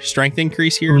here, strength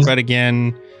increase here, but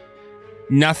again,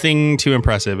 nothing too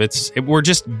impressive. We're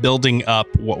just building up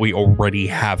what we already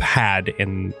have had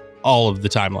in all of the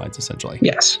timelines, essentially.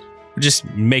 Yes. We're just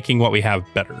making what we have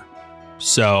better.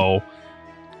 So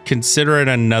consider it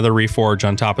another reforge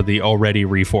on top of the already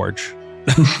reforge.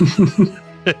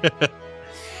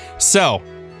 So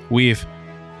we've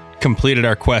completed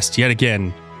our quest yet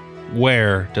again.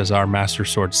 Where does our Master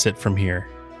Sword sit from here?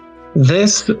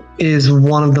 This is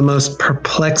one of the most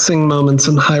perplexing moments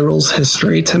in Hyrule's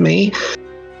history to me.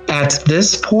 At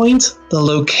this point, the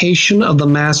location of the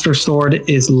Master Sword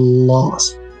is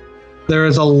lost. There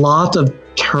is a lot of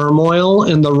turmoil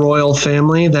in the royal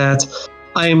family that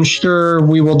I am sure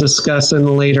we will discuss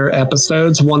in later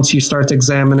episodes once you start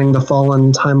examining the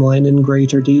Fallen timeline in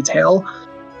greater detail.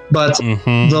 But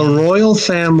the royal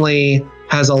family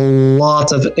has a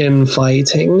lot of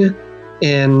infighting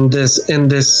in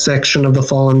this section of the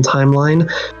Fallen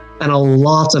timeline, and a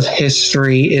lot of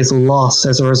history is lost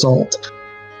as a result.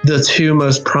 The two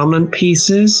most prominent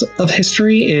pieces of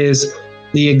history is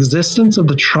the existence of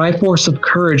the Triforce of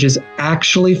Courage is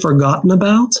actually forgotten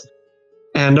about,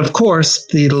 and of course,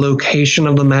 the location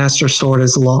of the Master Sword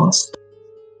is lost.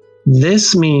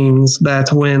 This means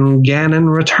that when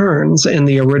Ganon returns in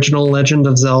the original Legend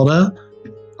of Zelda,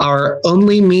 our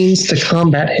only means to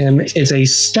combat him is a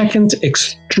second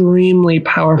extremely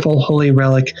powerful holy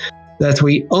relic that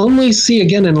we only see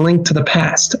again in Link to the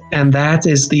Past, and that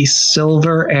is the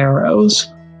Silver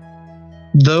Arrows.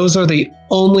 Those are the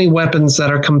only weapons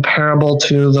that are comparable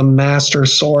to the Master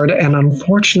Sword, and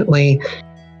unfortunately,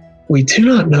 we do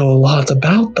not know a lot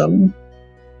about them.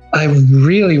 I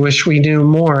really wish we knew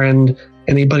more, and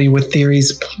anybody with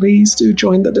theories, please do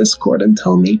join the Discord and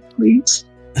tell me, please.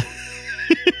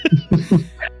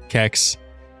 Kex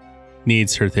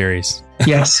needs her theories.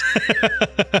 Yes.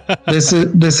 This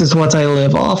is what I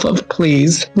live off of,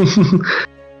 please.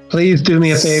 Please do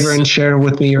me a favor and share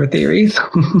with me your theories.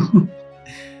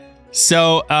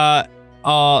 So, I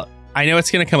know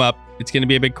it's going to come up. It's going to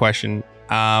be a big question.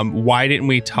 Why didn't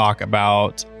we talk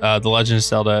about The Legend of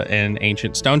Zelda and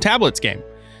Ancient Stone Tablets game?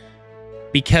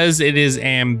 Because it is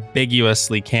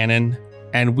ambiguously canon,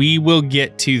 and we will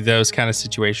get to those kind of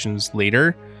situations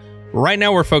later. Right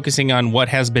now, we're focusing on what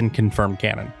has been confirmed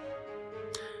canon.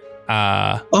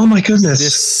 Oh my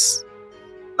goodness.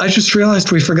 I just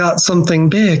realized we forgot something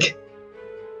big.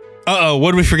 Uh-oh,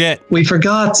 what did we forget? We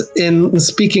forgot, in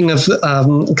speaking of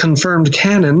confirmed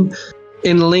canon,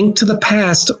 in Link to the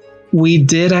Past, we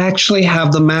did actually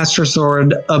have the Master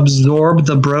Sword absorb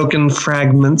the broken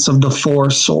fragments of the Four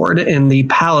Sword in the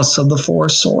Palace of the Four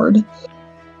Sword.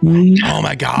 Oh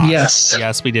my gosh.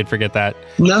 Yes, we did forget that.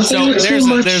 Nothing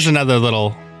so there's another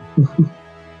little...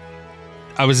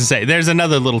 I was going to say, there's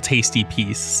another little tasty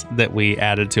piece that we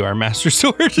added to our Master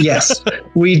Sword. Yes.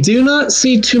 We do not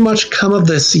see too much come of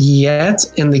this yet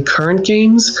in the current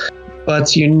games,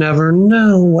 but you never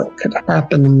know what could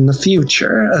happen in the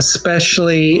future,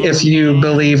 especially if you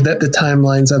believe that the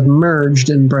timelines have merged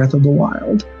in Breath of the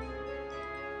Wild.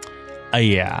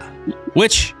 Yeah.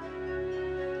 Which,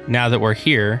 now that we're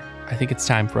here, I think it's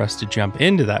time for us to jump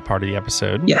into that part of the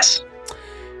episode. Yes.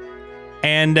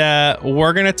 And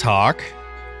we're going to talk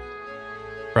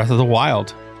Breath of the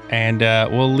Wild. And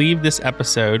we'll leave this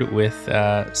episode with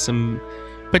some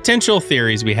potential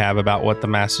theories we have about what the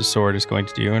Master Sword is going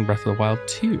to do in Breath of the Wild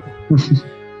 2.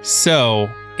 So,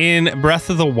 in Breath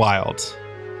of the Wild,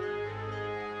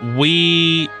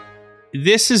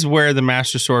 this is where the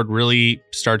Master Sword really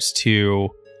starts to,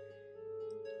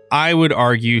 I would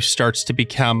argue, starts to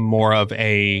become more of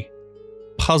a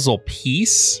puzzle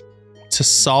piece to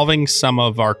solving some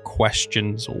of our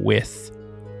questions with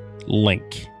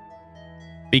Link.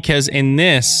 Because in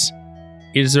this,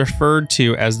 it is referred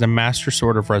to as the Master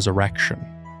Sword of Resurrection.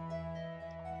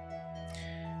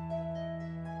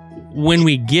 When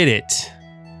we get it,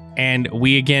 and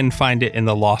we again find it in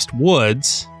the Lost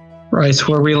Woods. Right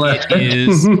where we left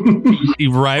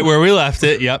it. Right where we left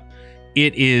it, yep.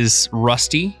 It is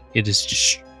rusty. It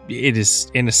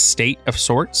is in a state of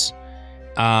sorts.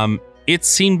 It's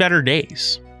seen better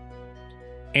days.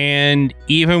 And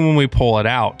even when we pull it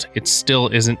out, it still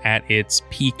isn't at its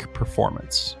peak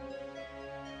performance.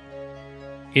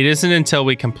 It isn't until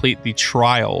we complete the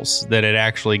trials that it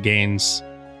actually gains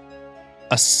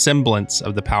a semblance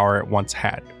of the power it once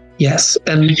had. Yes.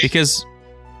 And because...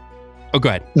 Oh, go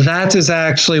ahead. That is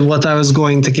actually what I was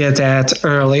going to get at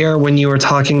earlier when you were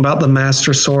talking about the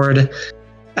Master Sword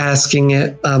asking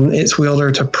its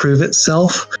wielder to prove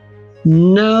itself.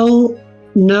 No,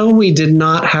 we did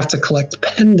not have to collect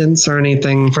pendants or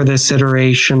anything for this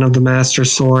iteration of the Master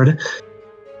Sword.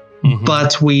 Mm-hmm.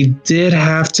 But we did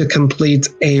have to complete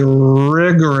a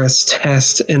rigorous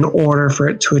test in order for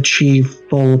it to achieve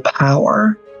full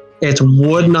power. It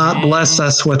would not bless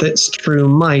us with its true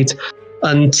might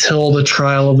until the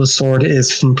trial of the sword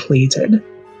is completed.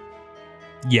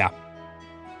 Yeah.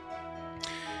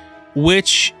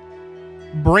 Which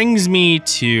brings me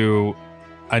to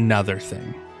another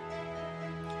thing.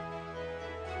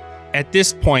 At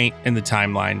this point in the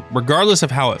timeline, regardless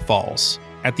of how it falls,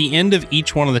 at the end of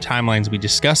each one of the timelines we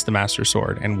discussed the Master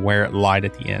Sword and where it lied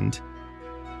at the end,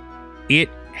 it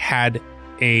had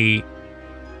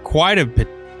quite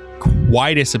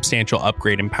a substantial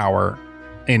upgrade in power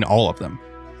in all of them.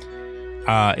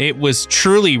 It was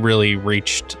truly really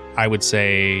reached, I would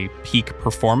say, peak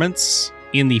performance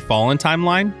in the Fallen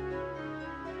timeline.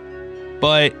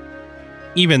 But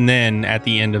even then, at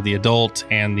the end of the adult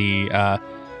and the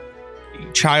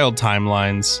child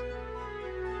timelines,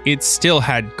 it still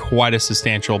had quite a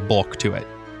substantial bulk to it.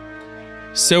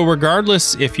 So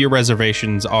regardless if your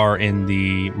reservations are in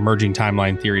the merging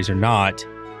timeline theories or not,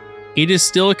 it is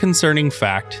still a concerning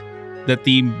fact that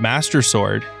the Master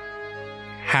Sword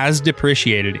has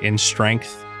depreciated in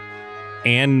strength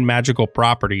and magical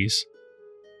properties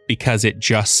because it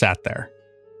just sat there.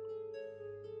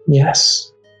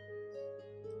 Yes.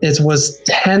 It was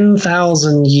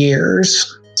 10,000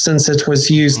 years since it was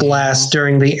used last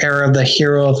during the era of the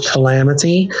Hero of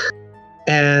Calamity.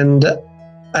 And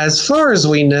as far as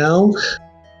we know,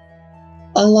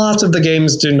 a lot of the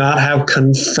games do not have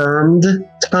confirmed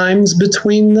times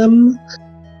between them.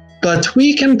 but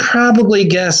we can probably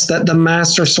guess that the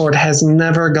Master Sword has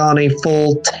never gone a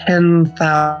full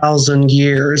 10,000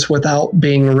 years without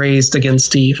being raised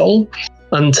against evil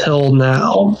until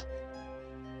now.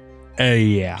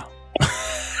 Yeah.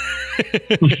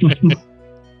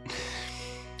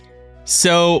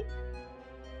 So,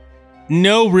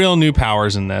 no real new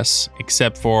powers in this,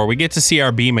 except for we get to see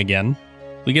our beam again.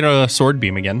 We get a sword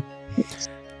beam again.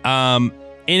 And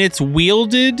it's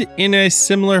wielded in a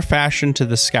similar fashion to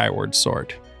the Skyward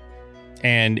Sword.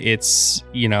 And it's,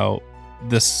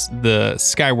 the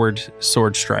Skyward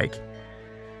Sword Strike.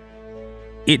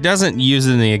 It doesn't use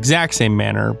it in the exact same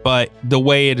manner, but the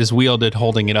way it is wielded,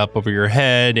 holding it up over your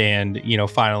head and,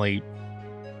 finally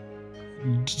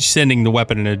sending the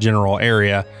weapon in a general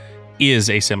area is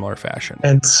a similar fashion.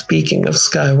 And speaking of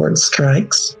Skyward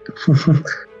Strikes,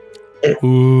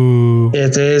 Ooh.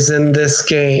 It is in this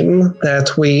game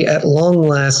that we at long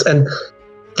last, and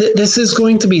this is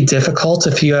going to be difficult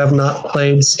if you have not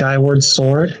played Skyward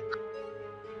Sword,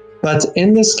 but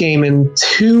in this game, in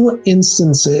 2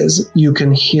 instances, you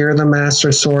can hear the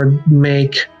Master Sword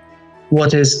make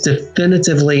what is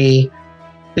definitively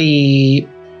the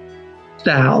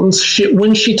sounds.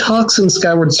 When she talks in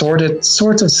Skyward Sword, it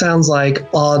sort of sounds like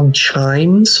odd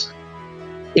chimes.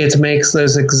 It makes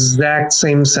those exact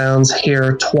same sounds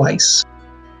here twice.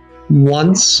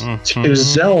 Once to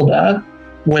Zelda,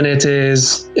 when it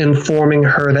is informing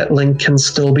her that Link can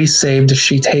still be saved if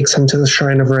she takes him to the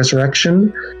Shrine of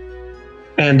Resurrection.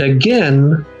 And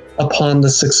again, upon the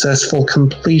successful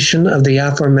completion of the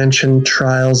aforementioned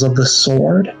Trials of the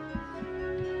Sword.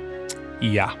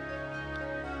 Yeah.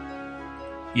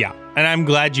 Yeah. And I'm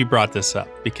glad you brought this up,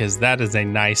 because that is a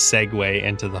nice segue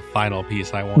into the final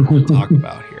piece I want to talk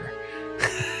about here.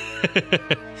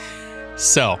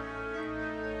 So,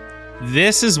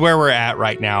 this is where we're at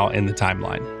right now in the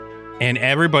timeline. And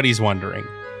everybody's wondering,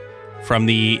 from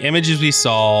the images we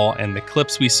saw and the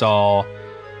clips we saw,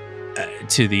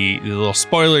 to the little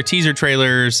spoiler teaser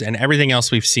trailers and everything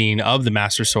else we've seen of the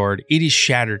Master Sword, it is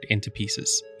shattered into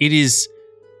pieces. It is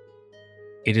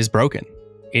broken.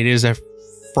 It is a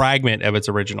fragment of its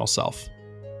original self.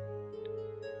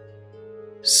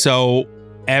 So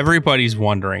everybody's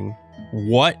wondering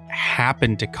what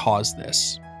happened to cause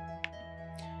this.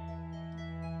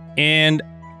 And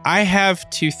I have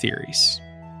 2 theories.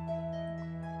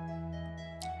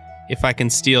 If I can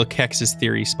steal Kex's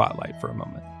theory spotlight for a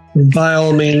moment. By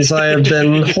all means, I have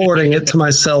been hoarding it to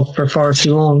myself for far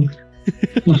too long.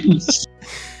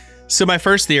 So my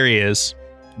first theory is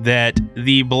that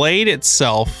the blade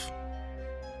itself,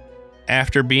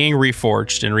 after being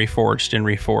reforged and reforged and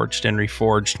reforged and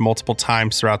reforged multiple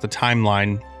times throughout the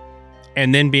timeline,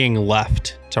 and then being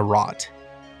left to rot,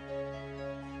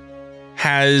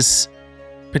 has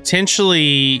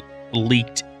potentially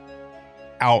leaked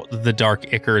out the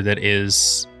dark ichor that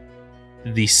is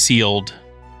the sealed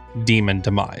demon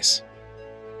demise.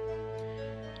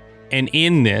 And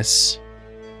in this,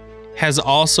 has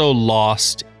also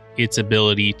lost its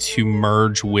ability to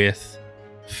merge with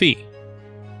Fi.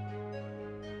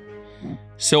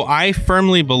 So I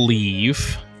firmly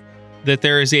believe that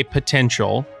there is a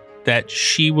potential that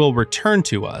she will return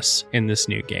to us in this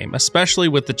new game, especially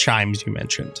with the chimes you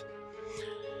mentioned.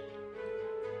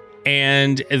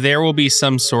 And there will be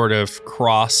some sort of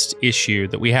crossed issue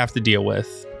that we have to deal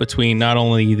with between not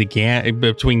only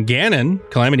between Ganon,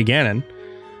 Calamity Ganon,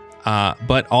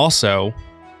 but also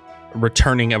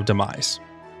returning of Demise.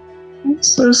 I'm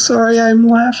so sorry I'm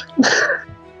laughing.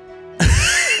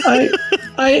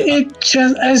 It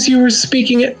just, as you were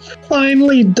speaking, it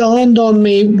finally dawned on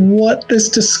me what this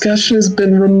discussion has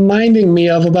been reminding me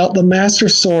of about the Master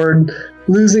Sword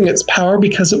losing its power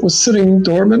because it was sitting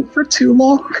dormant for too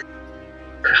long.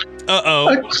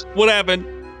 Uh-oh. What happened?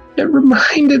 It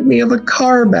reminded me of a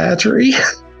car battery.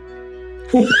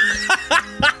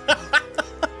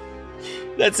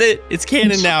 That's it. It's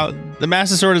canon now. The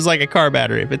Master Sword is like a car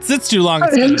battery. If it sits too long,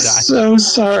 it's going to die. I'm so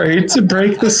sorry to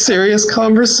break this serious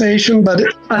conversation, but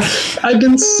I've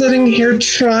been sitting here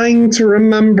trying to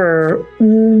remember,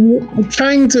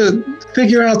 trying to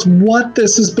figure out what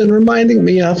this has been reminding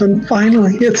me of, and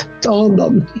finally it dawned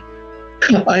on me.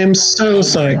 I am so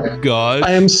sorry. God.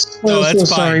 I am so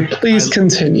sorry. Please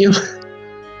continue.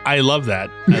 I love that.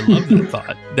 I love that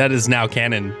thought. That is now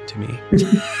canon to me.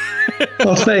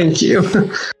 Well, thank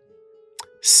you.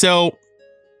 So,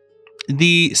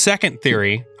 the second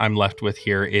theory I'm left with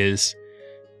here is,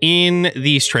 in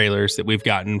these trailers that we've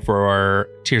gotten for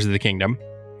Tears of the Kingdom,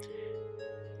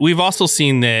 we've also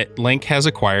seen that Link has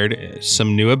acquired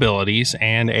some new abilities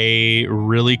and a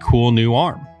really cool new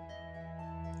arm.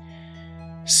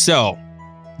 So,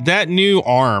 that new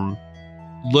arm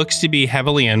looks to be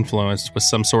heavily influenced with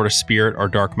some sort of spirit or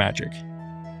dark magic.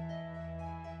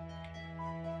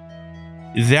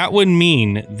 That would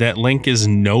mean that Link is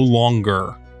no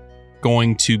longer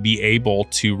going to be able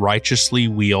to righteously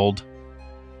wield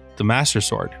the Master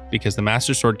Sword, because the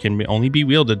Master Sword can only be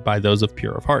wielded by those of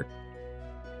pure of heart.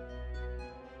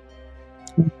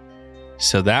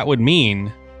 So that would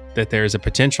mean that there is a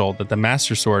potential that the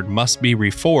Master Sword must be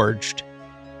reforged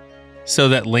so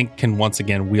that Link can once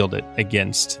again wield it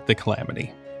against the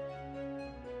Calamity.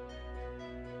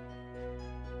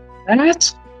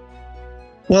 That?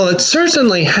 Well, it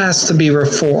certainly has to be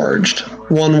reforged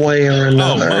one way or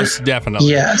another. Oh, most definitely.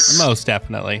 Yes. Most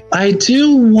definitely. I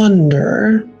do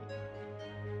wonder.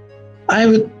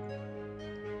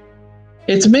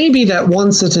 It's maybe that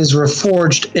once it is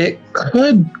reforged, it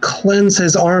could cleanse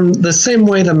his arm the same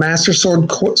way the Master Sword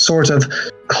sort of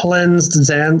cleansed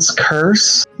Xant's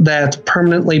curse that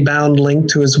permanently bound Link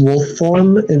to his wolf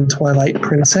form in Twilight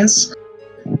Princess.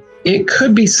 It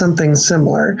could be something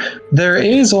similar. There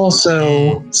is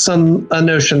also a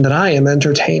notion that I am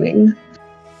entertaining.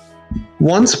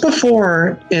 Once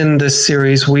before in this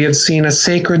series, we have seen a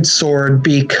sacred sword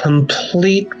be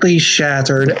completely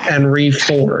shattered and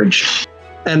reforged,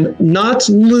 and not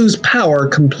lose power,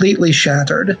 completely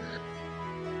shattered.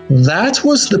 That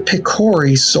was the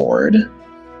Picori sword.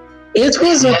 It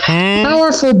was a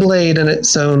powerful blade in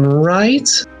its own right,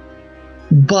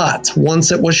 but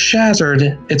once it was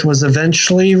shattered, it was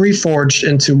eventually reforged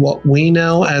into what we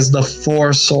know as the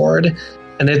Four Sword,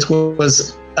 and it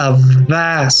was a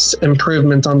vast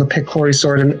improvement on the Picori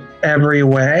sword in every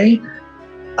way.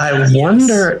 I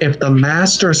wonder if the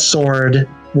Master Sword,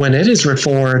 when it is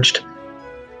reforged,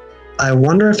 I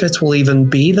wonder if it will even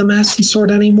be the Master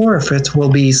Sword anymore, if it will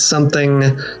be something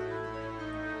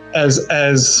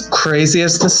as crazy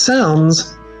as this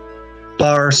sounds,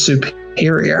 far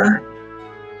superior.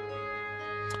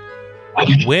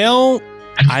 Well,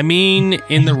 I mean,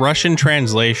 in the Russian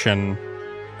translation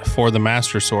for the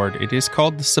Master Sword, it is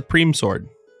called the Supreme Sword.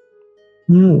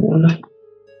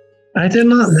 I did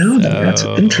not know that. That's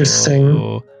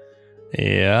interesting.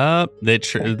 Yeah,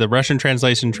 the Russian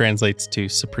translation translates to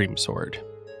Supreme Sword.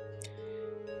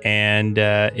 And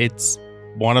it's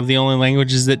one of the only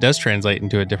languages that does translate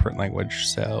into a different language.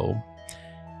 So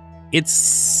it's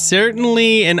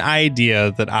certainly an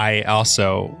idea that I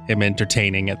also am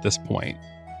entertaining at this point.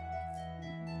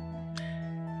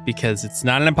 Because it's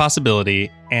not an impossibility,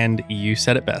 and you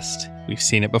said it best. We've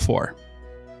seen it before.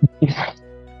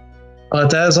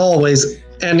 But as always,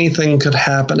 anything could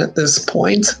happen at this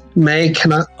point. May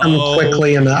cannot come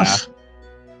quickly enough.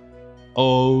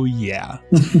 Oh, yeah.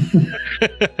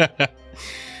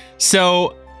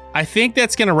 So, I think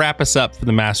that's going to wrap us up for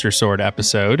the Master Sword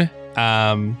episode.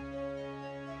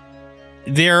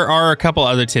 There are a couple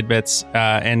other tidbits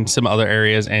and some other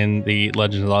areas in the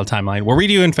Legend of Zelda timeline where we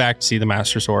do, in fact, see the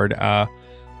Master Sword.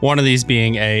 One of these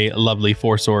being a lovely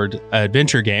four-sword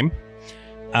adventure game.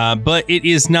 But it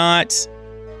is not...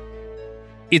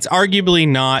 It's arguably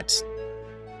not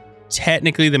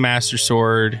technically the Master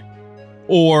Sword,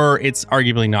 or it's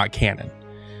arguably not canon.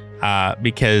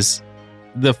 Because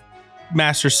the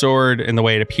Master Sword and the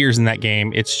way it appears in that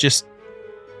game, it's just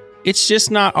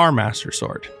not our Master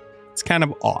Sword. It's kind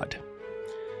of odd.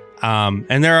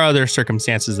 And there are other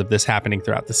circumstances of this happening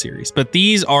throughout the series. But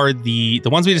these are the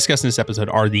ones we discussed in this episode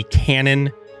are the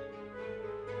canon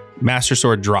Master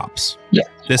Sword drops. Yeah.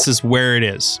 This is where it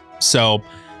is. So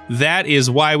that is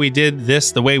why we did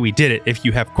this the way we did it, if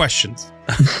you have questions.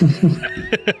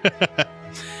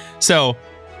 So,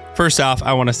 first off,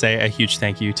 I want to say a huge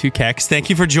thank you to Kex. Thank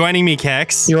you for joining me,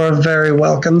 Kex. You are very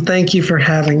welcome. Thank you for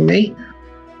having me.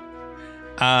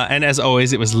 And as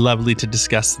always, it was lovely to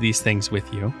discuss these things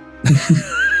with you.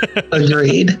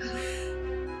 Agreed.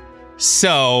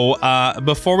 So,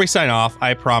 before we sign off,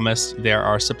 I promised there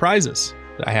are surprises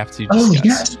that I have to discuss. Oh,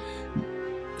 yes.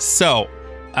 So,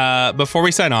 before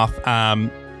we sign off,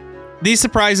 these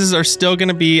surprises are still going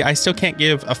to be... I still can't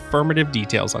give affirmative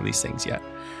details on these things yet.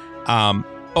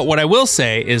 But what I will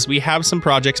say is we have some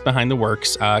projects behind the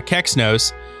works. Kex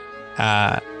knows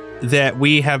that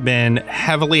we have been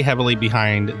heavily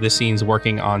behind the scenes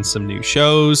working on some new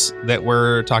shows that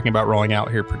we're talking about rolling out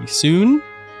here pretty soon.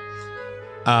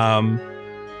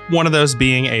 One of those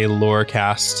being a lore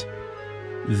cast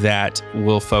that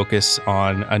will focus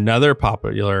on another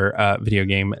popular video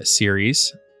game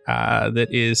series that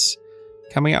is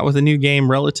coming out with a new game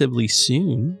relatively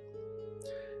soon.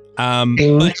 But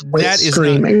that is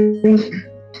screaming.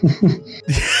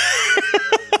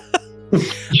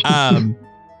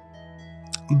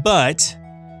 But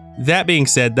That being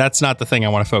said, that's not the thing I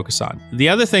want to focus on. The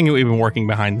other thing that we've been working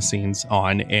behind the scenes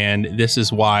on, and this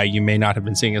is why you may not have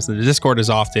been seeing us in the Discord as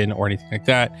often or anything like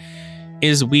that,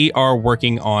 is we are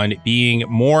working on being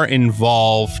more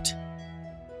involved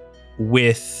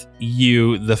with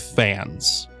you, the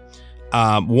fans.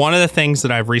 One of the things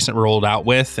that I've recently rolled out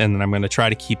with, and that I'm going to try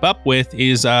to keep up with,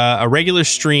 is a regular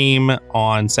stream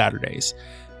on Saturdays.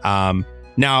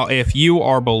 Now, if you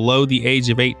are below the age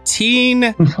of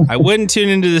 18, I wouldn't tune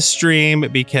into the stream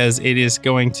because it is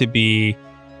going to be...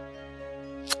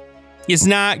 It's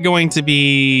not going to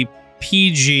be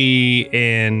PG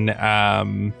in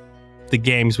the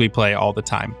games we play all the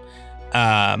time.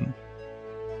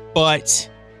 But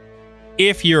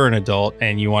if you're an adult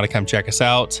and you want to come check us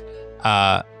out,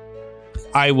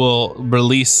 I will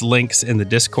release links in the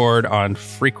Discord on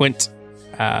frequent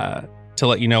to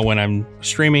let you know when I'm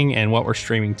streaming and what we're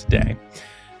streaming today.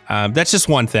 That's just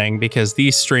one thing, because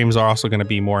these streams are also going to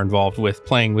be more involved with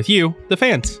playing with you, the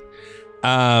fans.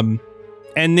 And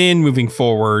then moving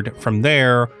forward from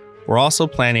there, we're also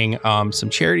planning some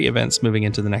charity events moving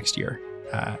into the next year.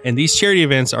 And these charity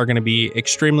events are going to be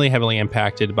extremely heavily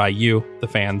impacted by you, the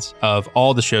fans, of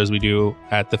all the shows we do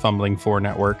at the Fumbling 4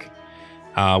 network,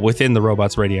 within the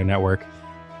Robots Radio Network.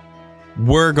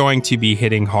 We're going to be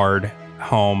hitting hard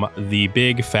home the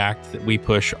big fact that we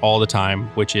push all the time,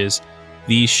 which is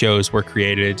these shows were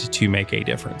created to make a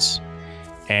difference.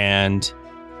 And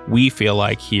we feel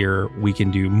like here we can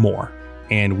do more,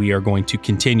 and we are going to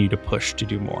continue to push to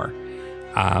do more.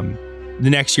 The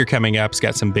next year coming up has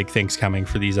got some big things coming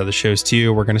for these other shows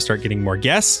too. We're going to start getting more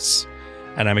guests,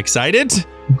 and I'm excited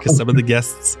because some of the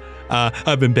guests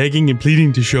I've been begging and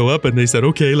pleading to show up, and they said,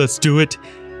 okay, let's do it.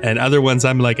 And other ones,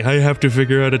 I'm like, I have to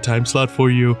figure out a time slot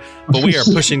for you. But we are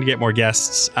pushing to get more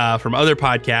guests from other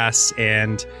podcasts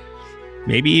and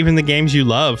maybe even the games you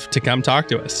love to come talk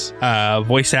to us.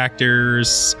 Voice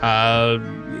actors,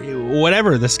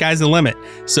 whatever. The sky's the limit.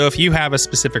 So if you have a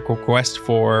specific request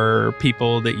for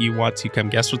people that you want to come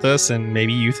guest with us and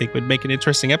maybe you think would make an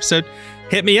interesting episode,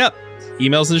 hit me up.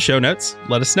 Emails in the show notes.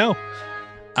 Let us know.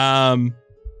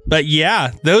 But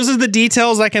yeah, those are the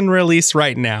details I can release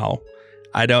right now.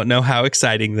 I don't know how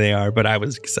exciting they are, but I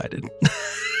was excited.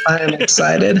 I am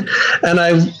excited. And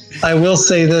I will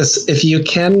say this, if you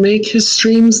can make his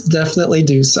streams, definitely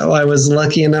do so. I was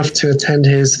lucky enough to attend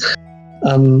his,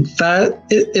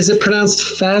 is it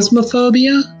pronounced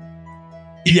Phasmophobia?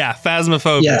 Yeah,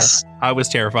 Phasmophobia. Yes. I was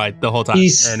terrified the whole time.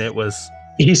 And it was...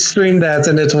 He streamed that,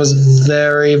 and it was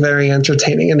very, very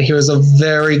entertaining. And he was a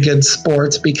very good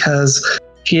sport because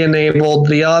he enabled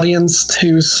the audience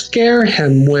to scare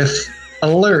him with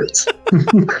alerts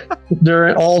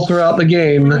all throughout the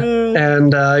game,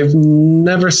 and I've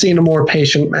never seen a more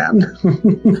patient man.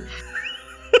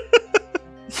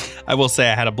 I will say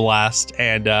I had a blast,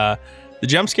 and the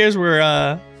jump scares were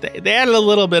they added a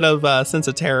little bit of sense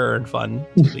of terror and fun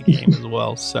to the game as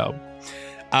well. So,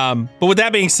 but with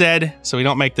that being said, so we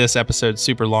don't make this episode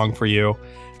super long for you.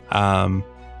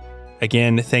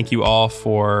 Again, thank you all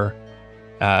for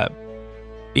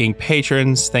being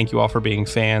patrons. Thank you all for being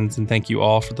fans, and thank you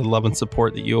all for the love and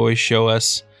support that you always show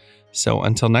us. So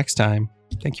until next time,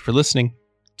 thank you for listening.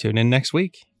 Tune in next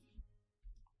week.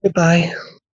 Goodbye.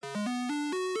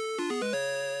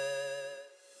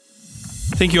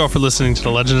 Thank you all for listening to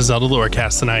the Legend of Zelda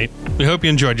Lorecast tonight. We hope you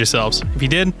enjoyed yourselves. If you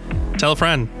did, tell a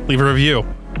friend, leave a review.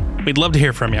 We'd love to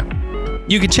hear from you.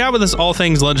 You can chat with us all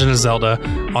things Legend of Zelda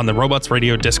on the Robots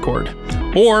Radio Discord,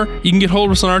 or you can get hold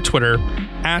of us on our Twitter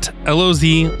at LOZ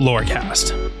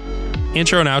Lorecast.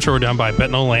 Intro and outro were done by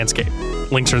Betnol Landscape.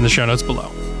 Links are in the show notes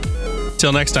below.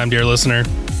 Till next time, dear listener,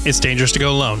 it's dangerous to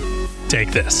go alone.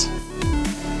 Take this.